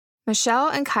Michelle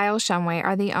and Khyl Shumway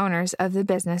are the owners of the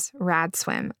business Rad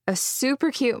Swim, a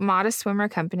super cute, modest swimmer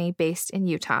company based in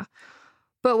Utah.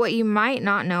 But what you might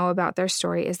not know about their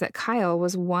story is that Khyl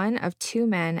was one of 2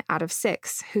 men out of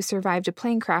 6 who survived a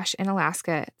plane crash in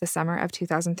Alaska the summer of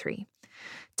 2003.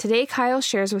 Today, Khyl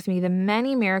shares with me the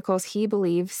many miracles he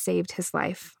believes saved his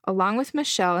life, along with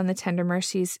Michelle and the tender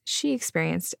mercies she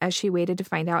experienced as she waited to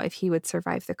find out if he would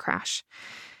survive the crash.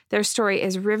 Their story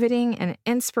is riveting and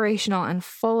inspirational and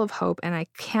full of hope, and I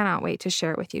cannot wait to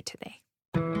share it with you today.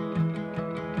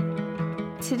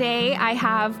 Today, I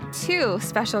have 2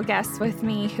 special guests with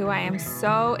me who I am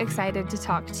so excited to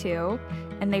talk to,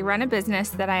 and they run a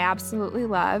business that I absolutely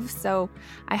love. So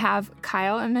I have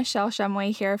Khyl and Michelle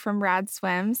Shumway here from Rad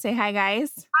Swim. Say hi,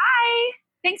 guys. Hi.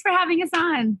 Thanks for having us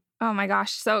on. Oh my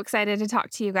gosh, so excited to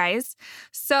talk to you guys.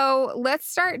 So let's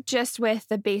start just with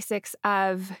the basics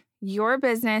of your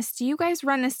business. Do you guys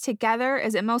run this together?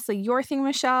 Is it mostly your thing,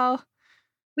 Michelle?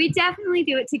 We definitely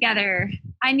do it together.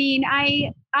 I mean,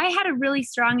 I had a really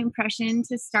strong impression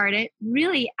to start it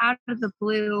really out of the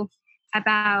blue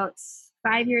about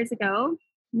 5 years ago,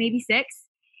 maybe 6.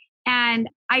 And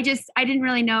I didn't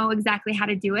really know exactly how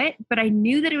to do it, but I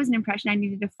knew that it was an impression I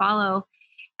needed to follow.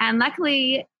 And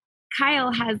luckily,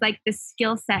 Khyl has like this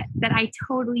skill set that I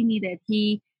totally needed.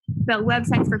 He built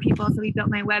websites for people, so he built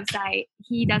my website.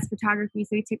 He does photography,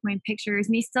 so he took my pictures,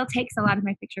 and he still takes a lot of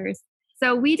my pictures.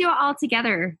 So we do it all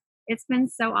together. It's been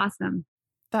so awesome.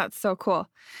 That's so cool.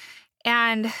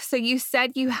 And so you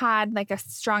said you had like a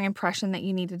strong impression that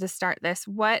you needed to start this.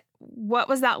 What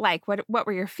was that like? What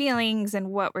were your feelings and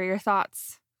what were your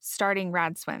thoughts starting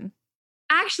Rad Swim?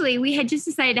 Actually, we had just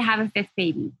decided to have a 5th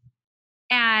baby.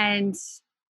 And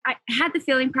I had the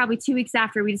feeling probably 2 weeks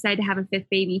after we decided to have a 5th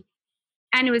baby.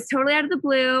 And it was totally out of the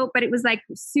blue, but it was like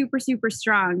super, super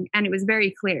strong. And it was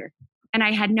very clear. And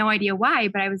I had no idea why,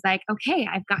 but I was like, okay,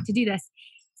 I've got to do this.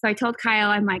 So I told Khyl,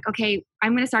 I'm like, okay,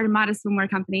 I'm going to start a modest swimwear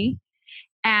company.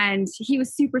 And he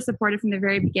was super supportive from the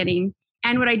very beginning.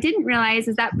 And what I didn't realize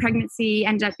is that pregnancy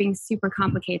ended up being super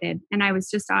complicated. And I was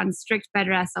just on strict bed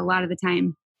rest a lot of the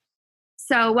time.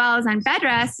 So while I was on bed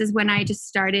rest is when I just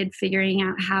started figuring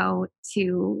out how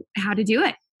to do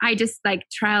it. I just like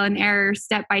trial and error,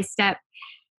 step by step.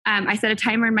 I set a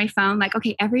timer on my phone, like,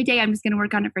 okay, every day I'm just going to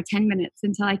work on it for 10 minutes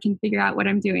until I can figure out what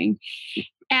I'm doing.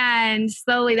 And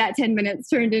slowly that 10 minutes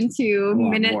turned into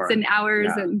minutes more. And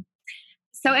hours. Yeah. And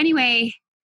so anyway,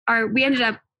 we ended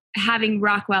up having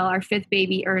Rockwell, our 5th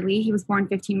baby, early. He was born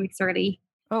 15 weeks early.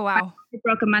 Oh, wow. He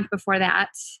broke a month before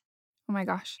that. Oh my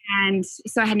gosh. And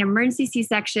so I had an emergency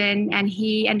C-section, and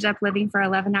he ended up living for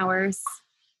 11 hours.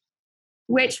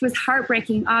 Which was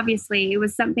heartbreaking, obviously. It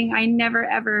was something I never,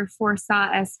 ever foresaw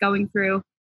us going through.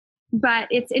 But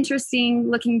it's interesting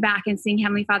looking back and seeing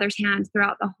Heavenly Father's hand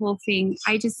throughout the whole thing.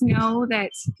 I just know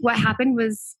that what happened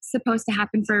was supposed to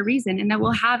happen for a reason, and that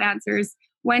we'll have answers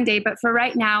one day. But for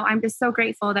right now, I'm just so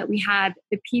grateful that we had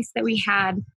the peace that we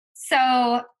had.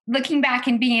 So looking back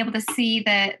and being able to see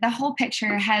the whole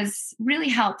picture has really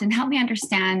helped and helped me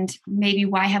understand maybe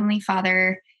why Heavenly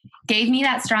Father gave me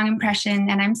that strong impression.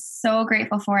 And I'm so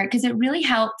grateful for it because it really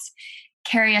helped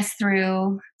carry us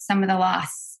through some of the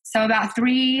loss. So about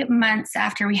 3 months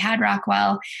after we had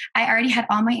Rockwell, I already had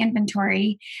all my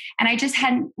inventory and I just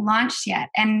hadn't launched yet.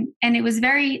 And it was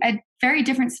a very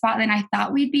different spot than I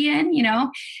thought we'd be in,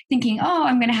 thinking, oh,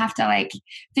 I'm going to have to like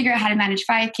figure out how to manage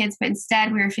 5 kids. But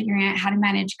instead we were figuring out how to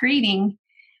manage grieving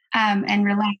and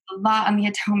relying a lot on the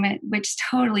atonement, which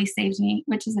totally saved me,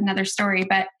 which is another story.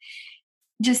 But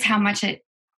just how much it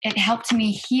helped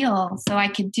me heal so I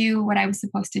could do what I was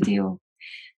supposed to do.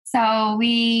 So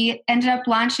we ended up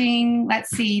launching,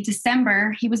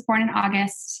 December. He was born in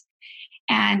August.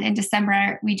 And in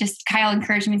December, Khyl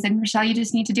encouraged me and said, Michelle, you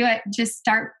just need to do it. Just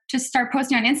start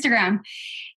posting on Instagram.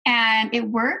 And it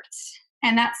worked.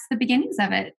 And that's the beginnings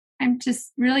of it. I'm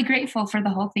just really grateful for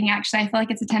the whole thing. Actually, I feel like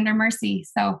it's a tender mercy.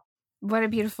 So what a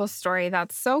beautiful story.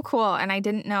 That's so cool. And I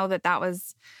didn't know that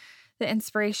was the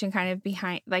inspiration kind of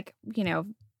behind,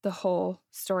 the whole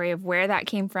story of where that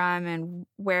came from and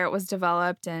where it was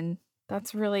developed. And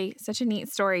that's really such a neat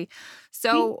story.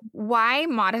 So why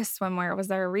modest swimwear? Was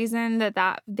there a reason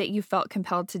that you felt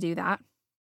compelled to do that?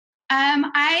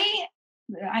 I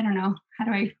don't know. How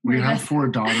do I? We have 4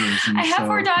 daughters. I have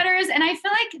 4 daughters, and I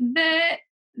feel like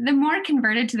the more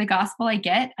converted to the gospel I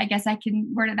get, I guess I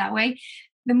can word it that way,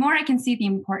 the more I can see the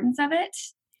importance of it.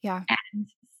 Yeah. And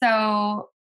so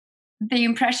the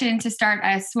impression to start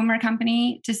a swimwear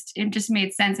company it just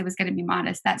made sense. It was going to be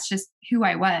modest. That's just who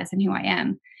I was and who I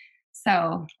am.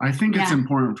 So I think it's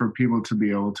important for people to be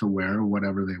able to wear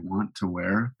whatever they want to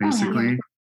wear, basically.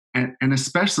 And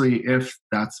especially if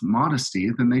that's modesty,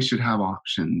 then they should have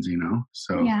options,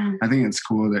 So Yeah. I think it's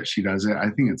cool that she does it. I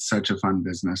think it's such a fun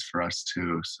business for us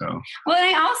too. So Well,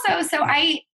 and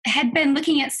I had been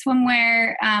looking at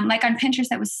swimwear like on Pinterest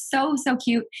that was so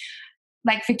cute,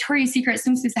 like Victoria's Secret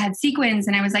swimsuits that had sequins,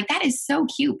 and I was like, that is so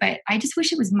cute, but I just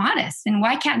wish it was modest. And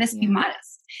why can't this be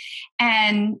modest?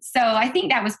 And so I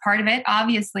think that was part of it.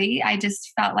 Obviously, I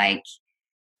just felt like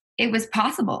it was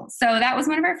possible. So that was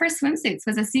one of our first swimsuits,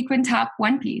 was a sequin top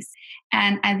one piece.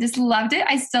 And I just loved it.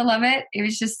 I still love it. It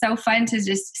was just so fun to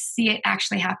just see it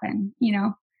actually happen,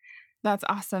 That's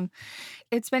awesome.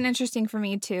 It's been interesting for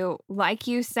me too. Like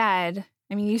you said,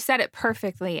 I mean, you said it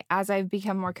perfectly. As I've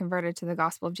become more converted to the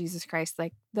gospel of Jesus Christ,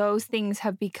 like those things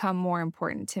have become more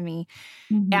important to me.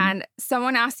 Mm-hmm. And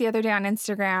someone asked the other day on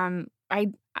Instagram, I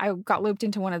got looped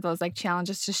into one of those like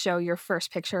challenges to show your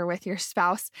first picture with your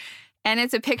spouse. And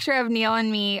it's a picture of Neil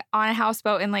and me on a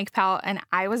houseboat in Lake Powell. And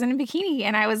I was in a bikini.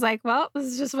 And I was like, well, this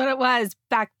is just what it was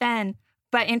back then.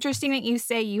 But interesting that you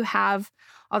say you have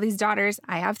all these daughters.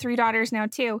 I have 3 daughters now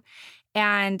too.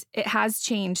 And it has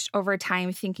changed over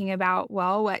time, thinking about,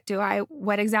 well,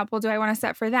 what example do I want to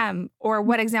set for them? Or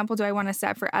what example do I want to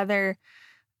set for other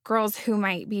girls who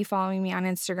might be following me on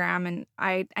Instagram? And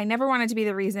I never wanted to be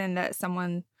the reason that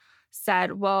someone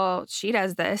said, well, she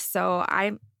does this, so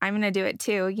I'm going to do it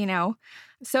too,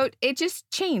 So it just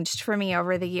changed for me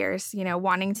over the years,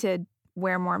 wanting to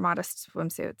wear more modest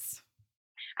swimsuits.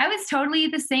 I was totally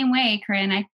the same way,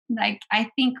 Corinne.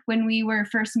 I think when we were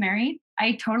first married,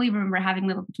 I totally remember having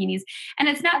little bikinis. And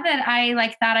it's not that I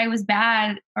thought I was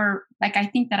bad, or I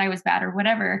think that I was bad or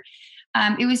whatever.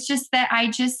 It was just that I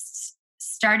just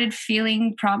started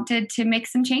feeling prompted to make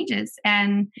some changes.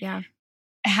 And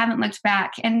I haven't looked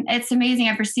back. And it's amazing.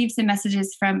 I've received some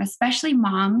messages from especially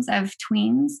moms of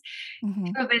tweens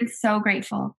who have been so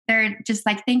grateful. They're just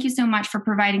like, thank you so much for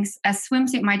providing a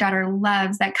swimsuit my daughter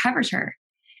loves that covers her.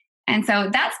 And so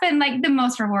that's been the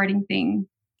most rewarding thing.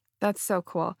 That's so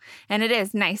cool. And it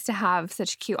is nice to have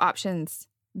such cute options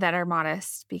that are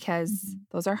modest, because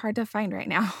those are hard to find right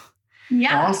now.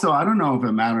 Yeah. Also, I don't know if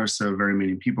it matters to very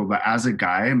many people, but as a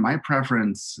guy, my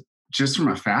preference, just from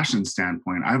a fashion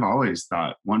standpoint, I've always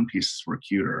thought one pieces were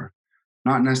cuter.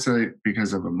 Not necessarily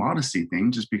because of a modesty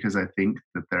thing, just because I think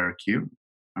that they're cute.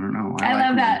 I don't know. I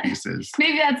love that. Pieces.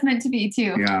 Maybe that's meant to be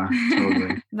too. Yeah,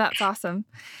 totally. That's awesome.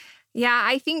 Yeah,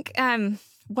 I think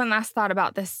one last thought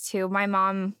about this too. My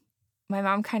mom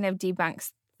kind of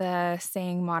debunks the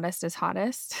saying modest is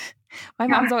hottest. My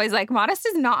mom's always like, modest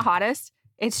is not hottest.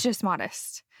 It's just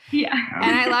modest. Yeah.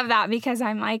 And I love that, because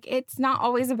I'm like, it's not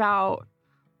always about,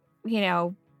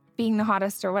 being the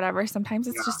hottest or whatever. Sometimes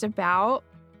it's just about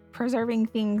preserving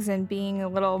things and being a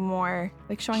little more,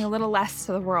 showing a little less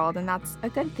to the world. And that's a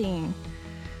good thing.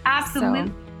 Absolutely.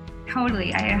 So.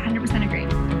 Totally. I 100% agree.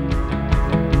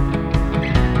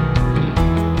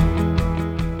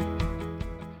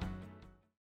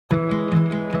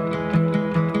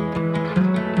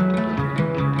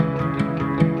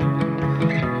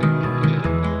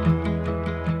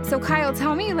 So Khyl,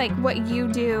 tell me what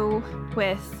you do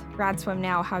with Rad Swim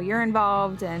now, how you're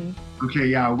involved. And okay,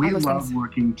 yeah, we love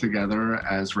working together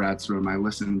as Rad Swim. I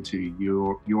listened to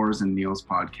yours and Neil's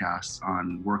podcasts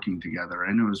on working together,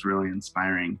 and it was really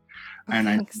inspiring. And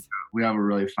I think we have a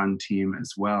really fun team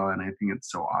as well, and I think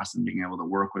it's so awesome being able to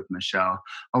work with Michelle.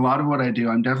 A lot of what I do,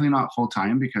 I'm definitely not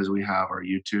full-time because we have our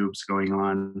YouTubes going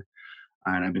on,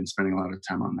 and I've been spending a lot of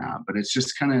time on that. But it's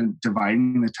just kind of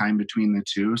dividing the time between the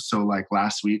two. So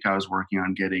last week, I was working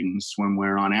on getting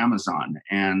swimwear on Amazon.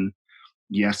 And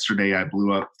yesterday, I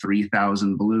blew up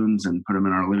 3,000 balloons and put them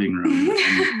in our living room.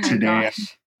 And today,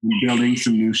 I'm building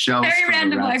some new shelves for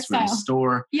the Rad Swim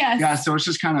store. Yes. Yeah, so it's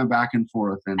just kind of back and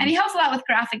forth. And he helps a lot with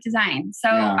graphic design. So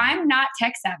I'm not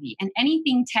tech savvy. And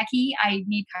anything techie, I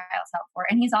need Kyl's help for.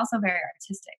 And he's also very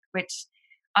artistic, which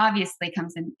obviously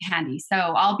comes in handy. So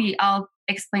I'll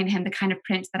explain to him the kind of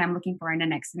print that I'm looking for in the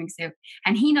next swimming suit.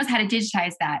 And he knows how to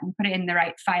digitize that and put it in the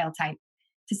right file type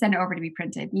to send it over to be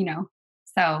printed,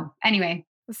 So anyway.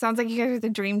 It sounds like you guys are the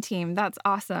dream team. That's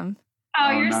awesome.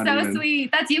 Oh, you're so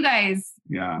sweet. That's you guys.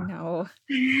 Yeah. No,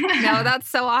 that's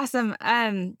so awesome.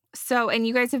 And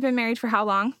you guys have been married for how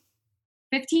long?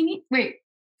 2003?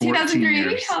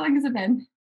 Years. How long has it been?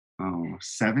 Oh,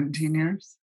 17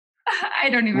 years? I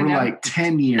don't even know. We're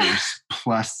 10 years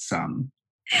plus some.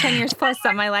 10 years plus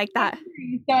some. I like that.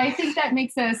 So I think that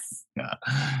makes us,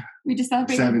 we just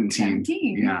celebrated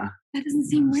 17. Yeah. That doesn't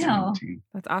seem real. 17.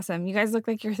 That's awesome. You guys look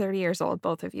like you're 30 years old,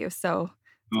 both of you. So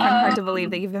it's kind of hard to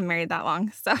believe that you've been married that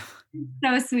long. So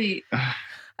sweet.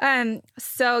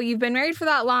 So you've been married for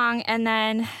that long. And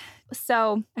then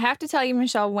So I have to tell you,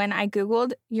 Michelle, when I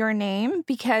Googled your name,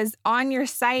 because on your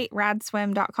site,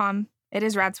 radswim.com, it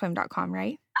is radswim.com,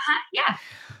 right? Yeah.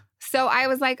 So I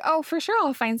was like, oh, for sure,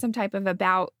 I'll find some type of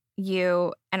about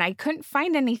you. And I couldn't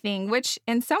find anything, which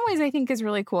in some ways I think is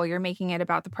really cool. You're making it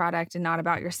about the product and not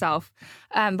about yourself.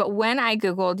 But when I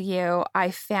Googled you,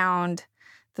 I found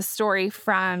the story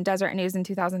from Desert News in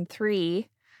 2003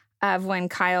 of when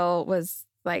Khyl was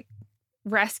like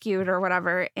rescued or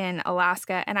whatever in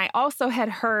Alaska. And I also had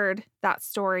heard that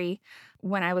story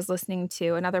when I was listening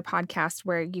to another podcast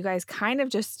where you guys kind of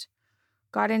just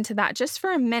got into that just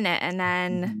for a minute, and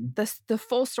then the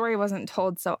full story wasn't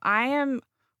told. So I am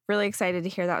really excited to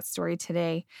hear that story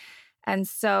today. And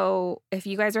so if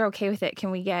you guys are okay with it,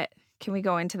 can we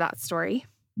go into that story?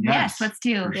 Yes, let's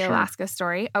do the Alaska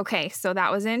story. Okay, so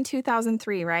that was in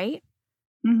 2003, right?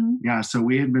 Mm-hmm. Yeah, so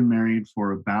we had been married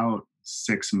for about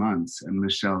 6 months, and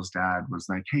Michelle's dad was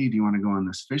like, hey, do you want to go on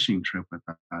this fishing trip with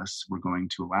us? We're going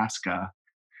to Alaska.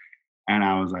 And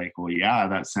I was like, well, yeah,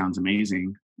 that sounds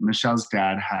amazing. Michelle's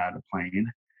dad had a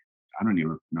plane. I don't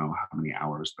even know how many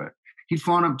hours, but he'd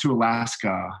flown up to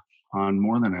Alaska on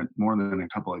more than a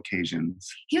couple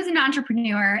occasions. He was an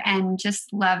entrepreneur and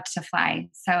just loved to fly.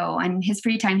 So on his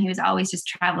free time, he was always just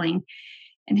traveling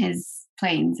in his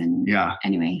planes. And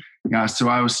anyway. Yeah, so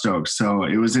I was stoked. So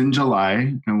it was in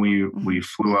July, and we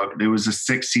flew up. It was a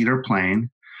 6-seater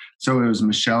plane. So it was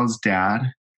Michelle's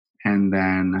dad, and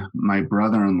then my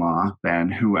brother-in-law, Ben,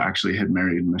 who actually had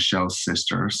married Michelle's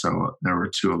sister. So there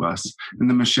were 2 of us. And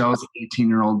then Michelle's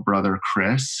 18-year-old brother,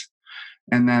 Chris.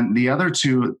 And then the other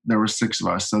 2, there were 6 of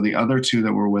us. So the other 2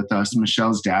 that were with us,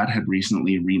 Michelle's dad had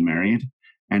recently remarried,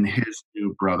 and his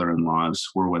new brother-in-laws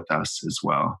were with us as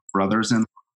well.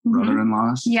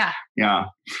 Brother-in-laws? Yeah. Yeah.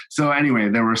 So anyway,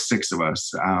 there were 6 of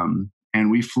us. And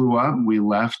we flew up. We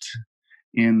left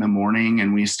in the morning,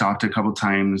 and we stopped a couple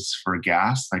times for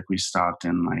gas. Like we stopped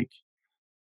in like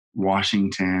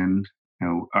Washington.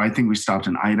 I think we stopped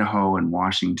in Idaho and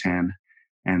Washington,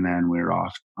 and then we were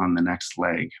off on the next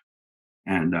leg.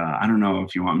 And I don't know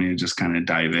if you want me to just kind of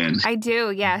dive in. I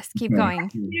do. Yes. Keep going.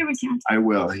 I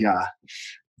will. Yeah.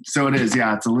 So it is.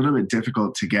 Yeah. It's a little bit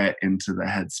difficult to get into the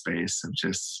headspace of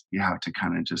just, you have to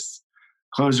kind of just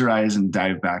close your eyes and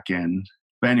dive back in.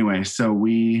 But anyway, so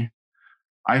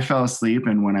I fell asleep,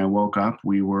 and when I woke up,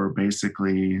 we were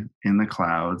basically in the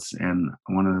clouds. And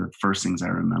one of the first things I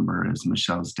remember is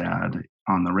Michelle's dad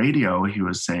on the radio. He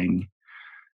was saying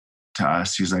to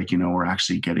us, he's like, we're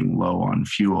actually getting low on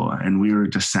fuel, and we were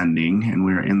descending, and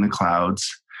we were in the clouds.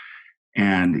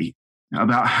 And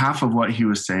about half of what he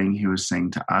was saying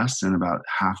to us, and about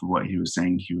half of what he was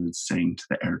saying to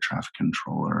the air traffic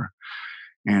controller.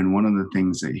 And one of the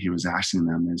things that he was asking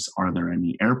them is, are there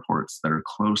any airports that are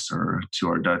closer to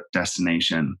our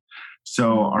destination?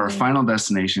 So our final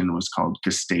destination was called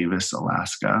Gustavus,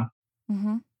 Alaska.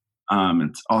 Mm-hmm.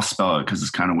 I'll spell it because it's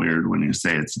kind of weird when you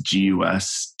say it's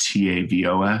Gustavos,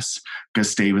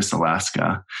 Gustavus,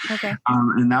 Alaska. Okay.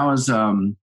 And that was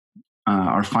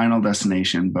our final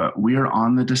destination, but we are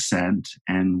on the descent,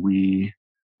 and we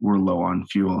were low on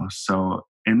fuel. So,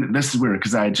 and this is weird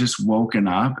because I had just woken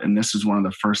up, and this was one of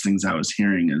the first things I was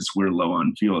hearing is we're low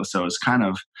on fuel. So it's kind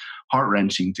of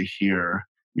heart-wrenching to hear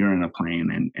you're in a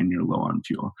plane and you're low on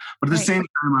fuel. But at the same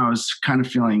time, I was kind of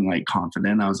feeling like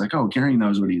confident. I was like, oh, Gary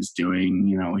knows what he's doing.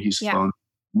 He's flown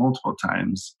multiple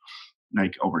times,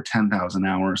 like over 10,000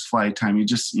 hours flight time.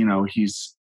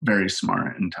 He's very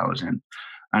smart, intelligent.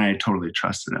 And I totally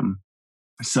trusted him.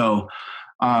 So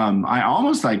I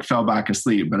almost like fell back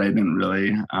asleep, but I didn't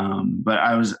really. But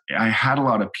I had a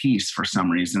lot of peace for some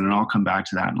reason, and I'll come back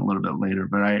to that in a little bit later.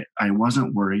 But I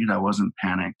wasn't worried. I wasn't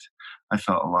panicked. I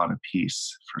felt a lot of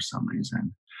peace for some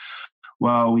reason.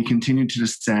 Well, we continued to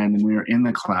descend, and we were in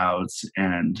the clouds,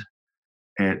 and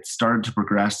it started to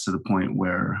progress to the point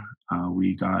where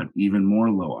we got even more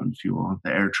low on fuel.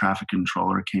 The air traffic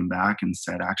controller came back and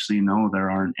said, actually, no,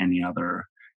 there aren't any other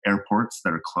airports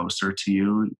that are closer to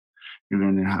you. You're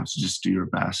going to have to just do your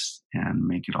best and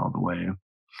make it all the way.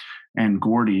 And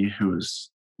Gordy, who is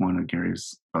one of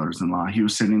Gary's brothers-in-law, he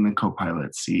was sitting in the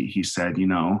co-pilot seat. He said,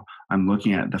 I'm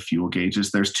looking at the fuel gauges.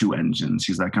 There's 2 engines.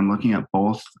 He's like, I'm looking at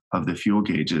both of the fuel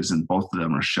gauges, and both of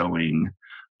them are showing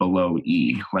below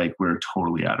E, like we're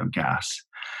totally out of gas.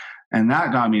 And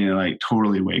that got me to like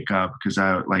totally wake up, because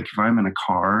if I'm in a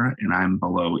car and I'm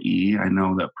below E, I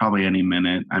know that probably any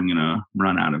minute I'm going to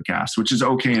run out of gas, which is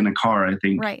okay in a car, I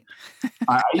think. Right.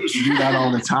 I used to do that all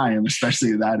the time,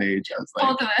 especially at that age. I was like,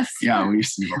 both of us. Yeah, we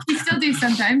used to. We still do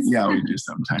sometimes. Yeah, we do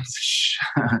sometimes.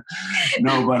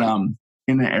 No, but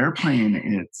in an airplane,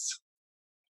 it's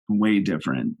way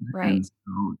different. Right. And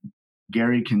so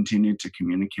Gary continued to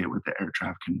communicate with the air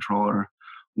traffic controller.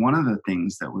 One of the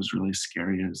things that was really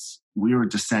scary is we were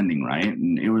descending, right?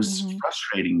 And it was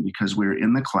frustrating because we were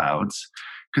in the clouds.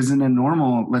 Because in a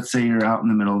normal, let's say you're out in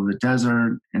the middle of the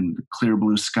desert and clear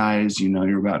blue skies,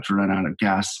 you're about to run out of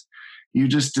gas. You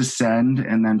just descend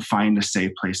and then find a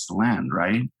safe place to land,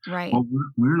 right? Right. Well,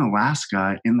 we're in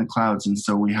Alaska in the clouds. And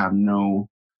so we have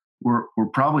we're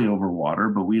probably over water,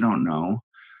 but we don't know.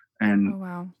 And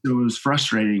so it was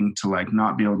frustrating to like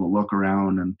not be able to look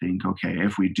around and think, okay,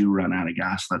 if we do run out of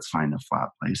gas, let's find a flat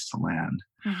place to land.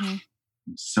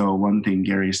 So one thing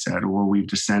Gary said, well, we've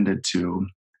descended to,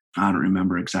 I don't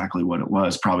remember exactly what it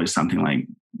was, probably something like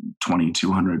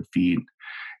 2,200 feet.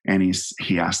 And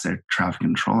he asked the traffic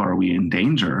controller, are we in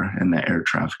danger? And the air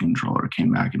traffic controller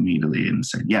came back immediately and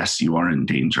said, yes, you are in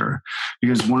danger.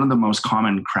 Because one of the most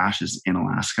common crashes in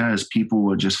Alaska is people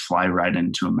will just fly right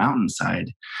into a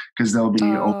mountainside because they'll be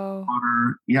over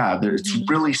water. Yeah, there's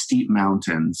really steep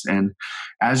mountains. And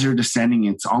as you're descending,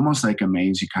 it's almost like a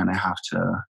maze. You kind of have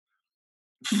to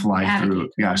fly through.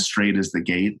 Yeah, straight is the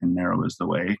gate and narrow is the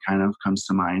way, kind of comes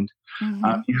to mind.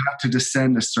 You have to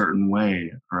descend a certain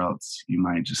way or else you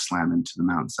might just slam into the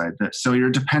mountainside. So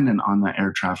you're dependent on the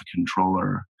air traffic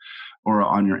controller or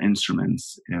on your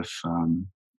instruments if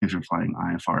you're flying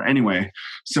IFR. Anyway,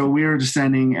 so we were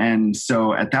descending, and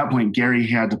so at that point, Gary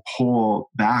had to pull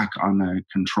back on the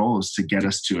controls to get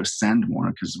us to ascend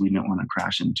more because we didn't want to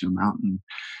crash into a mountain,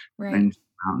 into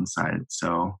the mountainside.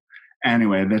 So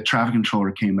anyway, the traffic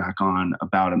controller came back on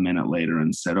about a minute later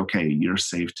and said, okay, you're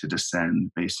safe to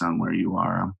descend based on where you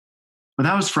are. But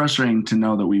that was frustrating to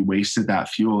know that we wasted that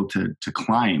fuel to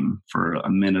climb for a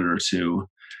minute or two,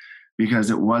 because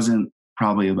it wasn't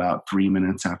probably about 3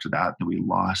 minutes after that we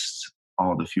lost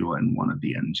all the fuel in one of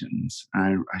the engines.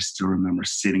 I still remember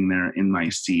sitting there in my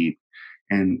seat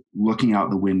and looking out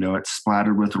the window. It's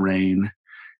splattered with rain.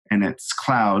 And it's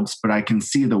clouds, but I can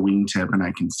see the wingtip and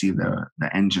I can see the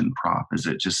engine prop as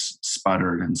it just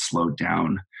sputtered and slowed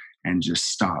down and just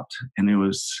stopped. And it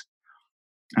was,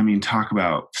 talk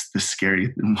about the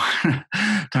scary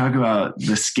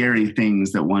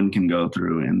things that one can go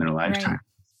through in their lifetime.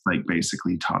 Like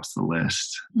basically tops the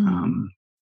list.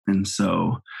 And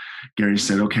so Gary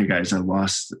said, okay, guys, I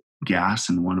lost gas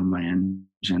in one of my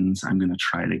engines. I'm going to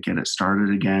try to get it started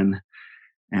again.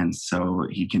 And so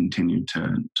he continued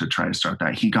to try to start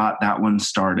that. He got that one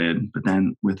started, but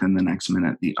then within the next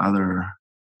minute, the other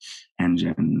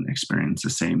engine experienced the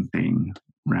same thing,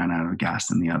 ran out of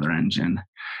gas in the other engine.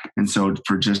 And so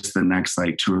for just the next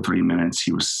 2 or 3 minutes,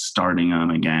 he was starting them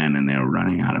again and they were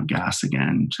running out of gas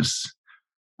again.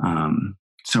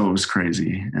 So it was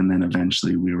crazy. And then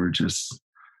eventually we were just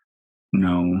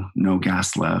no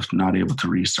gas left, not able to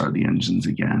restart the engines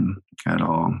again at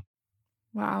all.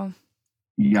 Wow.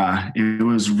 Yeah, it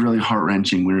was really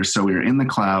heart-wrenching. We were in the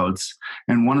clouds.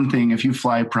 And one thing, if you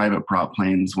fly private prop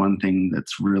planes, one thing that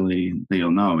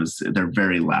you'll know is they're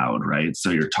very loud, right?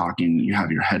 So you're talking, you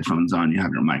have your headphones on, you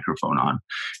have your microphone on.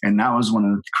 And that was one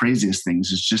of the craziest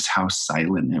things, is just how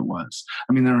silent it was.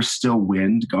 There was still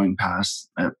wind going past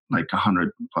at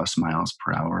 100 plus miles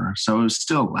per hour. So it was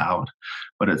still loud,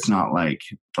 but it's not like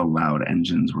the loud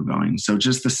engines were going. So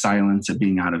just the silence of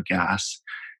being out of gas.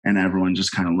 And everyone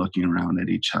just kind of looking around at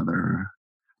each other.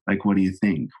 Like, what do you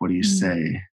think? What do you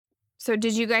say? So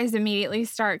did you guys immediately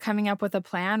start coming up with a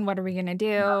plan? What are we going to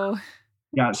do?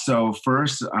 Yeah. So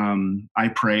first, I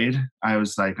prayed. I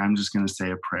was like, I'm just going to say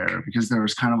a prayer, because there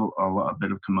was kind of a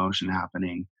bit of commotion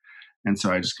happening. And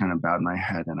so I just kind of bowed my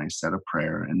head and I said a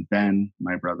prayer. And Ben,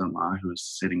 my brother-in-law, who was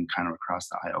sitting kind of across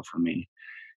the aisle from me,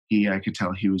 I could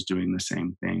tell he was doing the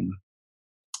same thing.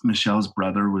 Michelle's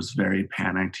brother was very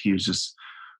panicked. He was just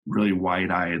really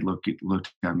wide-eyed, looked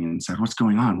at me and said, what's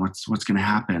going on? What's going to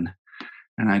happen?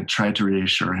 And I tried to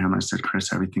reassure him. I said,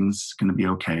 Chris, everything's going to be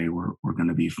okay. We're going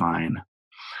to be fine.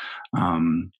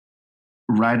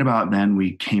 Right about then,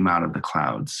 we came out of the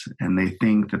clouds, and they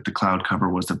think that the cloud cover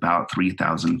was about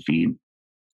 3,000 feet.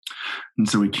 And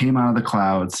so we came out of the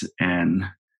clouds, and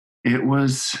it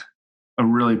was a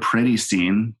really pretty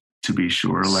scene, to be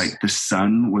sure. The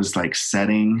sun was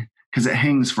setting, because it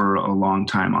hangs for a long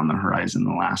time on the horizon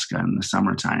in Alaska in the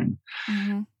summertime.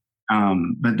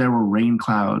 But there were rain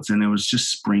clouds and it was just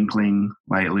sprinkling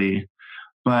lightly.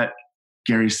 But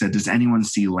Gary said, does anyone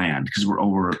see land? Because we're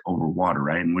over water,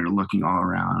 right? And we were looking all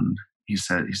around. He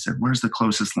said, where's the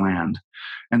closest land?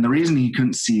 And the reason he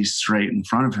couldn't see straight in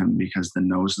front of him, because the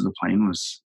nose of the plane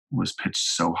was pitched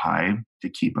so high to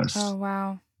keep us. Oh,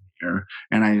 wow. Here.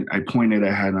 And I pointed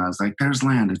ahead and I was like, there's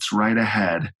land. It's right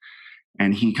ahead.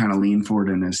 And he kind of leaned forward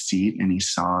in his seat and he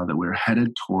saw that we were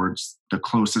headed towards the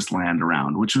closest land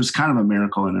around, which was kind of a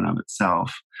miracle in and of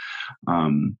itself,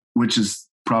 which is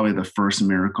probably the first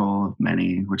miracle of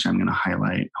many, which I'm going to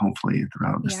highlight hopefully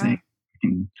throughout this thing. I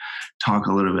can talk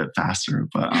a little bit faster,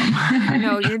 but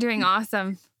no, you're doing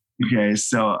awesome. Okay,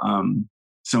 so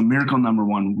miracle number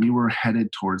one, we were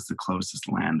headed towards the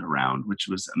closest land around, which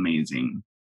was amazing.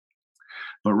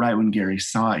 But right when Gary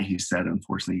saw it, he said,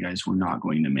 unfortunately, guys, we're not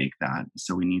going to make that.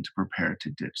 So we need to prepare to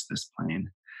ditch this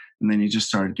plane. And then he just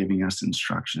started giving us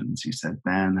instructions. He said,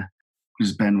 Ben,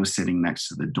 because Ben was sitting next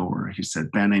to the door, he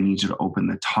said, Ben, I need you to open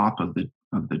the top of the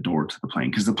door to the plane,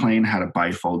 because the plane had a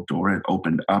bifold door. It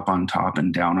opened up on top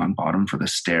and down on bottom for the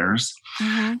stairs.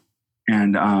 Mm-hmm.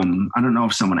 And I don't know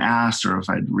if someone asked or if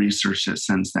I'd researched it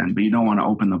since then, but you don't want to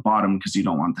open the bottom because you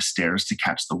don't want the stairs to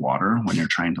catch the water when you're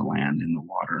trying to land in the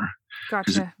water.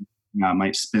 Gotcha. It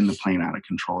might spin the plane out of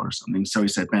control or something. So he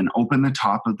said, Ben, open the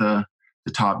top of the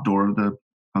top door of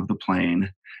the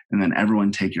plane, and then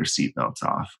everyone take your seatbelts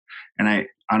off. And I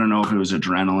don't know if it was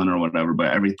adrenaline or whatever,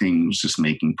 but everything was just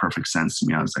making perfect sense to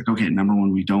me. I was like, okay, number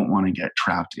one, we don't want to get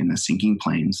trapped in a sinking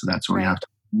plane. So that's where we have to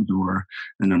open the door.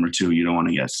 And number two, you don't want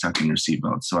to get stuck in your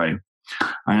seatbelt. So I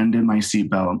undid my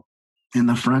seatbelt. In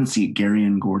the front seat, Gary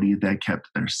and Gordy, they kept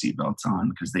their seatbelts on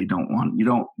because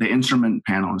the instrument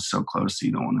panel is so close, so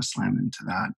you don't want to slam into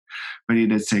that. But he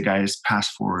did say, guys, pass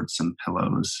forward some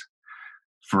pillows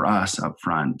for us up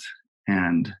front.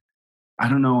 And I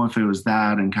don't know if it was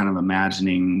that and kind of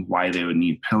imagining why they would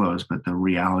need pillows, but the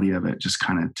reality of it just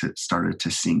kind of started to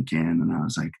sink in. And I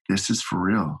was like, this is for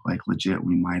real. Like legit,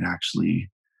 we might actually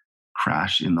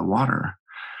crash in the water.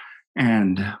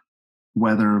 And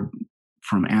whether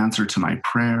from answer to my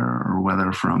prayer or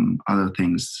whether from other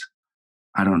things,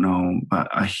 I don't know, but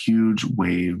a huge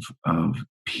wave of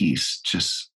peace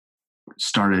just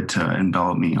started to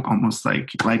envelop me, almost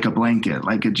like a blanket,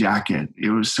 like a jacket.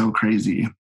 It was so crazy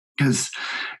because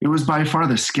it was by far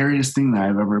the scariest thing that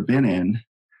I've ever been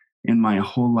in my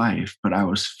whole life. But I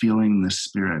was feeling the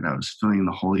Spirit. I was feeling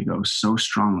the Holy Ghost so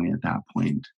strongly at that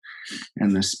point.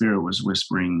 And the Spirit was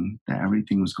whispering that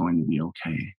everything was going to be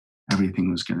okay.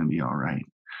 Everything was going to be all right.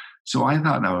 So I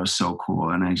thought that was so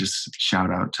cool. And I just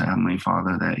shout out to Heavenly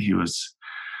Father that he was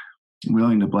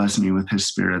willing to bless me with his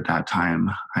Spirit at that time.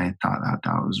 I thought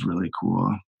that was really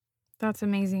cool. That's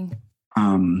amazing.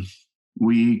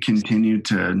 We continued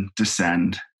to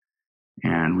descend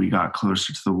and we got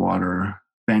closer to the water.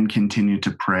 Ben continued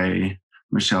to pray.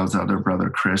 Michelle's other brother,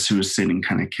 Chris, who was sitting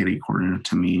kind of kitty corner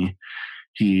to me,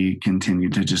 he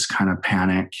continued to just kind of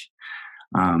panic.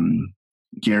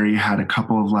 Gary had a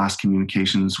couple of last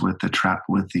communications with the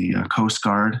Coast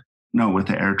Guard. No, with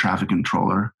the air traffic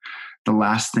controller. The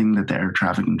last thing that the air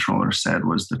traffic controller said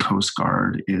was the Coast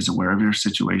Guard is aware of your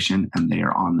situation and they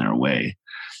are on their way.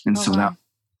 And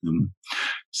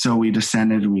so we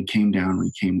descended and we came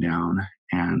down.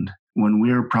 And when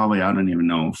we were probably, I don't even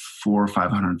know, 400 or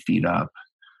 500 feet up,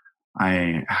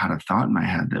 I had a thought in my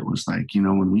head that was like,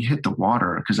 when we hit the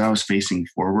water, because I was facing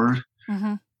forward,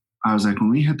 mm-hmm. I was like, when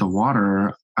we hit the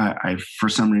water, I for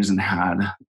some reason had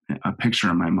a picture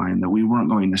in my mind that we weren't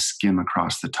going to skim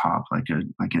across the top like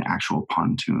an actual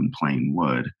pontoon plane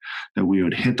would, that we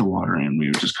would hit the water and we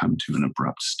would just come to an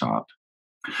abrupt stop.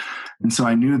 And so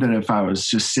I knew that if I was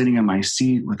just sitting in my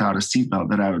seat without a seatbelt,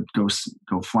 that I would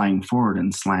go flying forward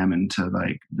and slam into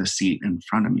like the seat in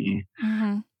front of me,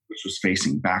 mm-hmm. which was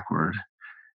facing backward.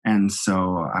 And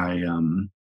so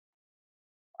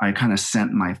I kind of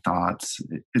sent my thoughts.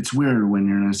 It's weird when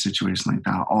you're in a situation like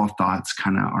that. All thoughts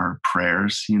kind of are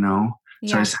prayers, Yeah.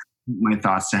 So I sent my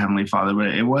thoughts to Heavenly Father,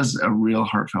 but it was a real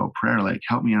heartfelt prayer. Like,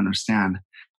 help me understand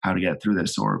how to get through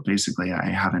this. Or basically, I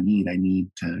have a need. I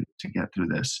need to get through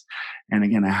this. And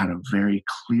again, I had a very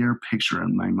clear picture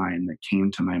in my mind that came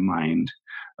to my mind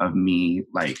of me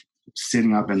like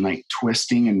sitting up and like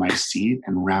twisting in my seat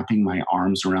and wrapping my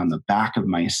arms around the back of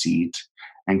my seat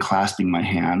and clasping my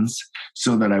hands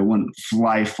so that I wouldn't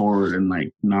fly forward and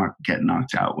like not get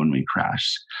knocked out when we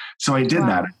crashed. So I did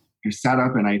that. I sat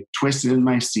up and I twisted in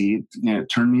my seat, it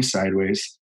turned me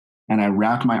sideways, and I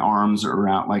wrapped my arms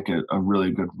around like a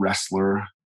really good wrestler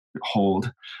hold.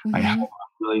 Mm-hmm. I held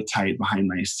really tight behind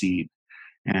my seat.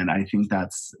 And I think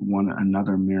that's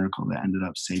another miracle that ended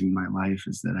up saving my life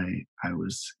is that I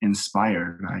was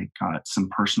inspired. I got some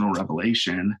personal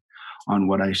revelation on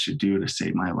what I should do to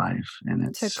save my life. And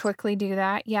it's to quickly do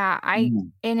that. Yeah.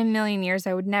 In a million years,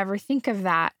 I would never think of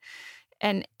that.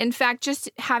 And in fact,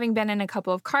 just having been in a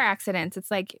couple of car accidents,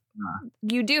 it's like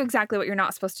you do exactly what you're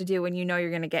not supposed to do when you know you're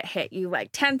going to get hit. You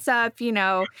like tense up,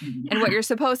 and what you're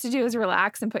supposed to do is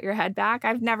relax and put your head back.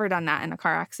 I've never done that in a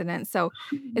car accident. So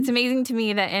it's amazing to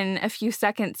me that in a few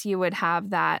seconds you would have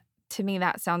that. To me,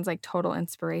 that sounds like total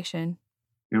inspiration.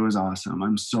 It was awesome.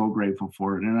 I'm so grateful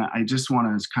for it. And I just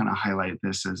want to kind of highlight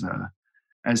this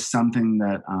as something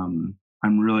that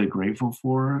I'm really grateful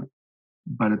for.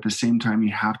 But at the same time,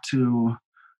 you have to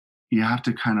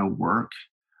kind of work.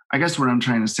 I guess what I'm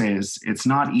trying to say is it's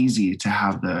not easy to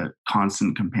have the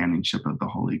constant companionship of the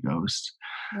Holy Ghost.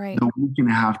 Right. The week and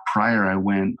a half prior, I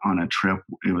went on a trip.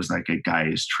 It was like a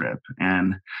guy's trip.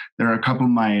 And there are a couple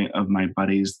of my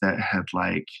buddies that had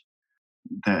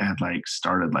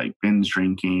started like binge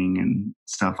drinking and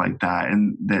stuff like that.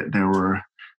 And that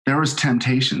there was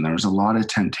temptation. There was a lot of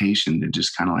temptation to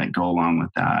just kind of like go along with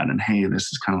that. And hey, this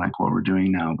is kind of like what we're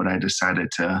doing now. But I decided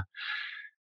to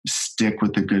stick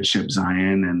with the good ship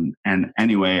Zion. And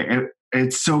anyway,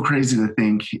 it's so crazy to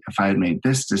think if I had made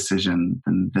this decision,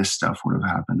 then this stuff would have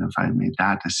happened. If I had made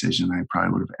that decision, I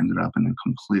probably would have ended up in a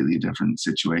completely different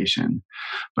situation.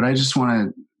 But I just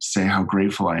want to say how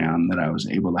grateful I am that I was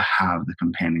able to have the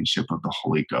companionship of the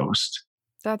Holy Ghost.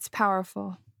 That's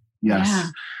powerful. Yes.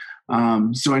 Yeah.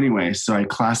 So I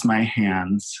clasped my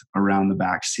hands around the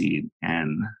back seat,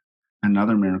 and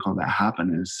another miracle that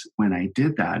happened is when I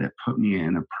did that, it put me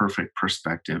in a perfect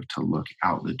perspective to look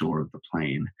out the door of the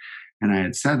plane. And I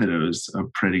had said that it was a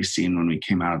pretty scene when we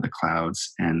came out of the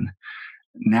clouds. And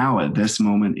now at this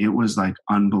moment, it was like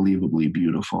unbelievably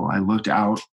beautiful. I looked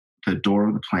out the door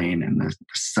of the plane, and the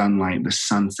sunlight, the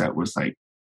sunset was like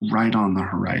right on the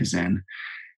horizon.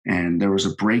 And there was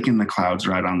a break in the clouds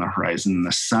right on the horizon. And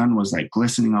the sun was like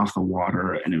glistening off the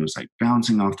water, and it was like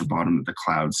bouncing off the bottom of the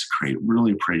clouds to create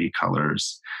really pretty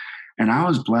colors. And I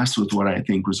was blessed with what I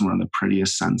think was one of the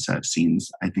prettiest sunset scenes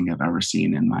I think I've ever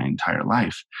seen in my entire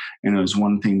life. And it was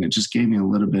one thing that just gave me a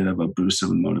little bit of a boost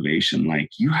of motivation. Like,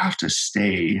 you have to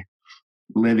stay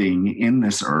living in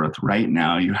this earth right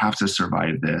now. You have to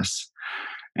survive this.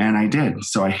 And I did.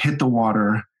 So I hit the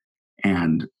water,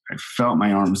 and I felt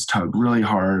my arms tug really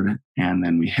hard. And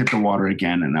then we hit the water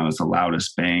again, and that was the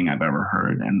loudest bang I've ever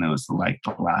heard. And that was like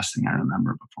the last thing I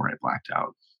remember before I blacked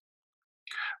out.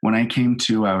 When I came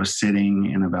to, I was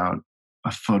sitting in about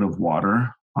a foot of water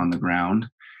on the ground,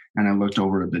 and I looked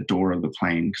over to the door of the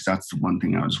plane because that's the one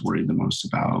thing I was worried the most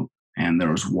about. And there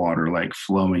was water like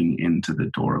flowing into the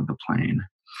door of the plane.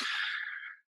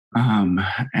 And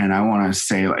I want to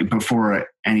say, like, before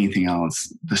anything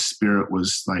else, the Spirit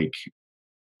was like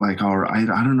I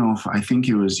don't know if, I think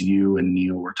it was you and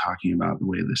Neil were talking about the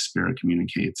way the Spirit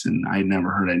communicates. And I'd never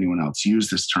heard anyone else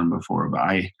use this term before,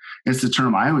 but it's the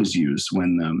term I always use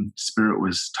when the Spirit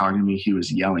was talking to me. He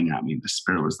was yelling at me. The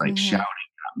Spirit was like shouting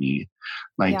at me,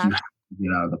 like, you have to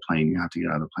get out of the plane. You have to get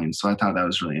out of the plane. So I thought that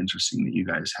was really interesting that you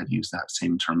guys had used that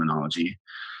same terminology,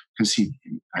 because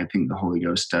I think the Holy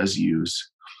Ghost does use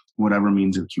whatever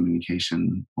means of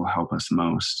communication will help us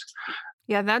most.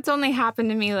 Yeah, that's only happened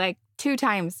to me like 2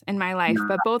 times in my life,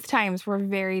 but both times were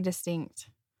very distinct.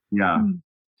 Yeah.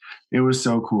 It was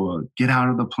so cool. Get out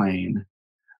of the plane.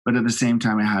 But at the same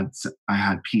time, I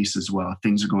had peace as well.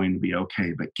 Things are going to be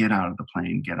okay, but get out of the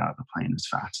plane as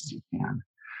fast as you can.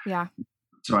 Yeah.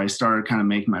 So I started kind of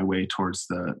making my way towards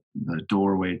the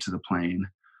doorway to the plane.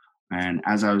 And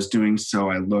as I was doing so,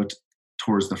 I looked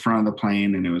towards the front of the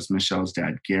plane, and it was Michelle's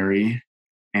dad, Gary.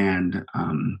 And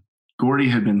Gordy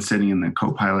had been sitting in the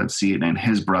co-pilot seat, and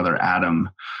his brother, Adam,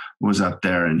 was up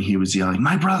there, and he was yelling,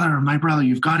 my brother,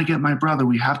 you've got to get my brother.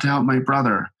 We have to help my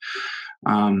brother.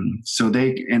 And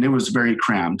it was very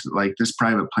cramped. Like, this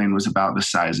private plane was about the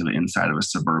size of the inside of a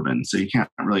Suburban. So you can't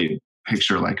really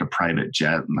picture like a private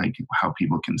jet, like how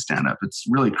people can stand up. It's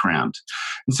really cramped.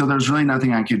 And so there's really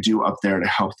nothing I could do up there to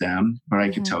help them, but I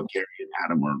could tell Gary and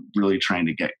Adam were really trying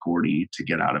to get Gordy to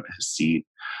get out of his seat.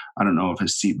 I don't know if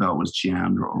his seatbelt was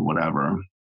jammed or whatever.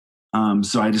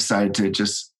 So I decided to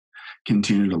just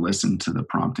continue to listen to the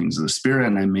promptings of the Spirit,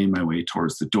 and I made my way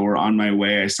towards the door. On my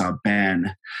way, I saw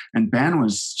Ben, and Ben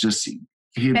was just...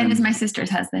 Ben is my sister's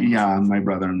husband. Yeah, my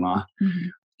brother-in-law. Mm-hmm.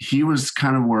 He was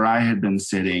kind of where I had been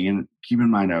sitting, and keep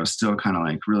in mind, I was still kind of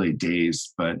like really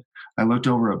dazed, but I looked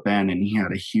over at Ben, and he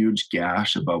had a huge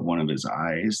gash above one of his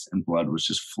eyes, and blood was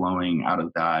just flowing out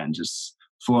of that and just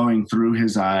flowing through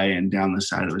his eye and down the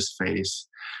side of his face.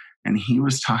 And he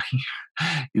was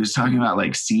talking about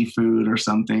like seafood or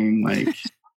something, like.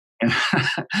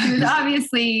 He was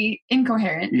obviously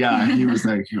incoherent. Yeah, he was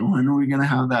like, when are we going to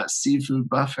have that seafood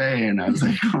buffet? And I was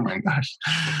like, oh my gosh.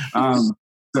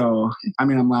 So, I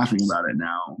mean, I'm laughing about it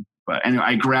now, But anyway,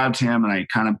 I grabbed him and I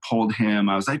kind of pulled him.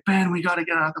 I was like, Ben, we got to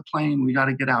get out of the plane. We got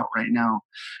to get out right now.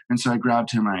 And so I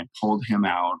grabbed him and I pulled him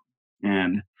out,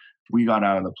 and we got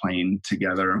out of the plane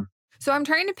together. So I'm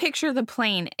trying to picture the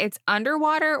plane. It's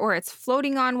underwater, or it's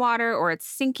floating on water, or it's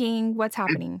sinking. What's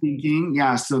happening? It's sinking.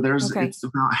 Yeah. So it's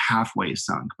about halfway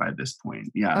sunk by this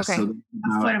point. Yeah. Okay. So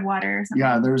a foot of water or something.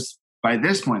 Yeah. By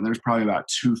this point, there's probably about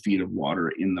 2 feet of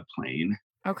water in the plane.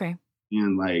 Okay.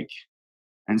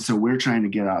 And so we're trying to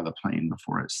get out of the plane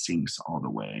before it sinks all the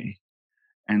way.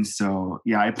 And so,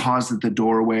 yeah, I paused at the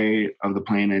doorway of the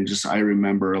plane, and I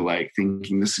remember like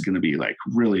thinking this is going to be like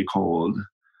really cold.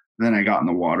 Then I got in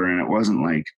the water and it wasn't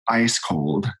like ice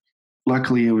cold.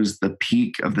 Luckily, it was the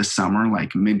peak of the summer,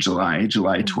 like mid-July,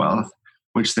 July 12th,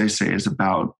 which they say is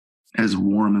about as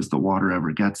warm as the water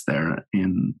ever gets there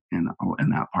in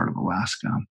that part of Alaska.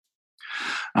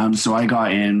 So I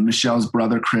got in. Michelle's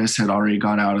brother Chris had already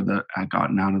gotten out of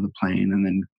the plane, and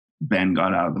then Ben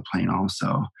got out of the plane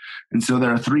also. And so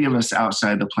there are 3 of us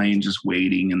outside the plane just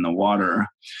waiting in the water.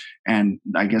 And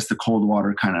I guess the cold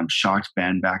water kind of shocked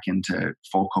Ben back into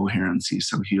full coherency,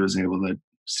 so he was able to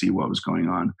see what was going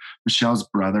on. Michelle's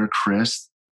brother Chris,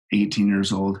 18